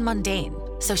 Life's gotten mundane,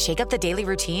 so shake up the daily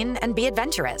routine and be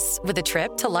adventurous with a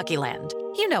trip to Lucky Land.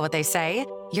 You know what they say,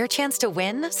 your chance to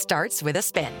win starts with a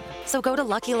spin. So go to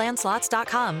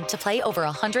LuckyLandSlots.com to play over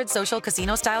 100 social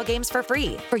casino-style games for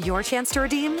free for your chance to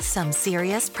redeem some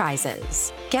serious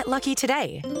prizes. Get lucky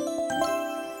today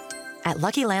at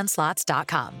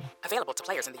LuckyLandSlots.com. Available to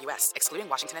players in the U.S., excluding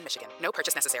Washington and Michigan. No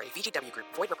purchase necessary. VGW Group.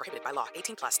 Void where prohibited by law.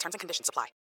 18+. Terms and conditions apply.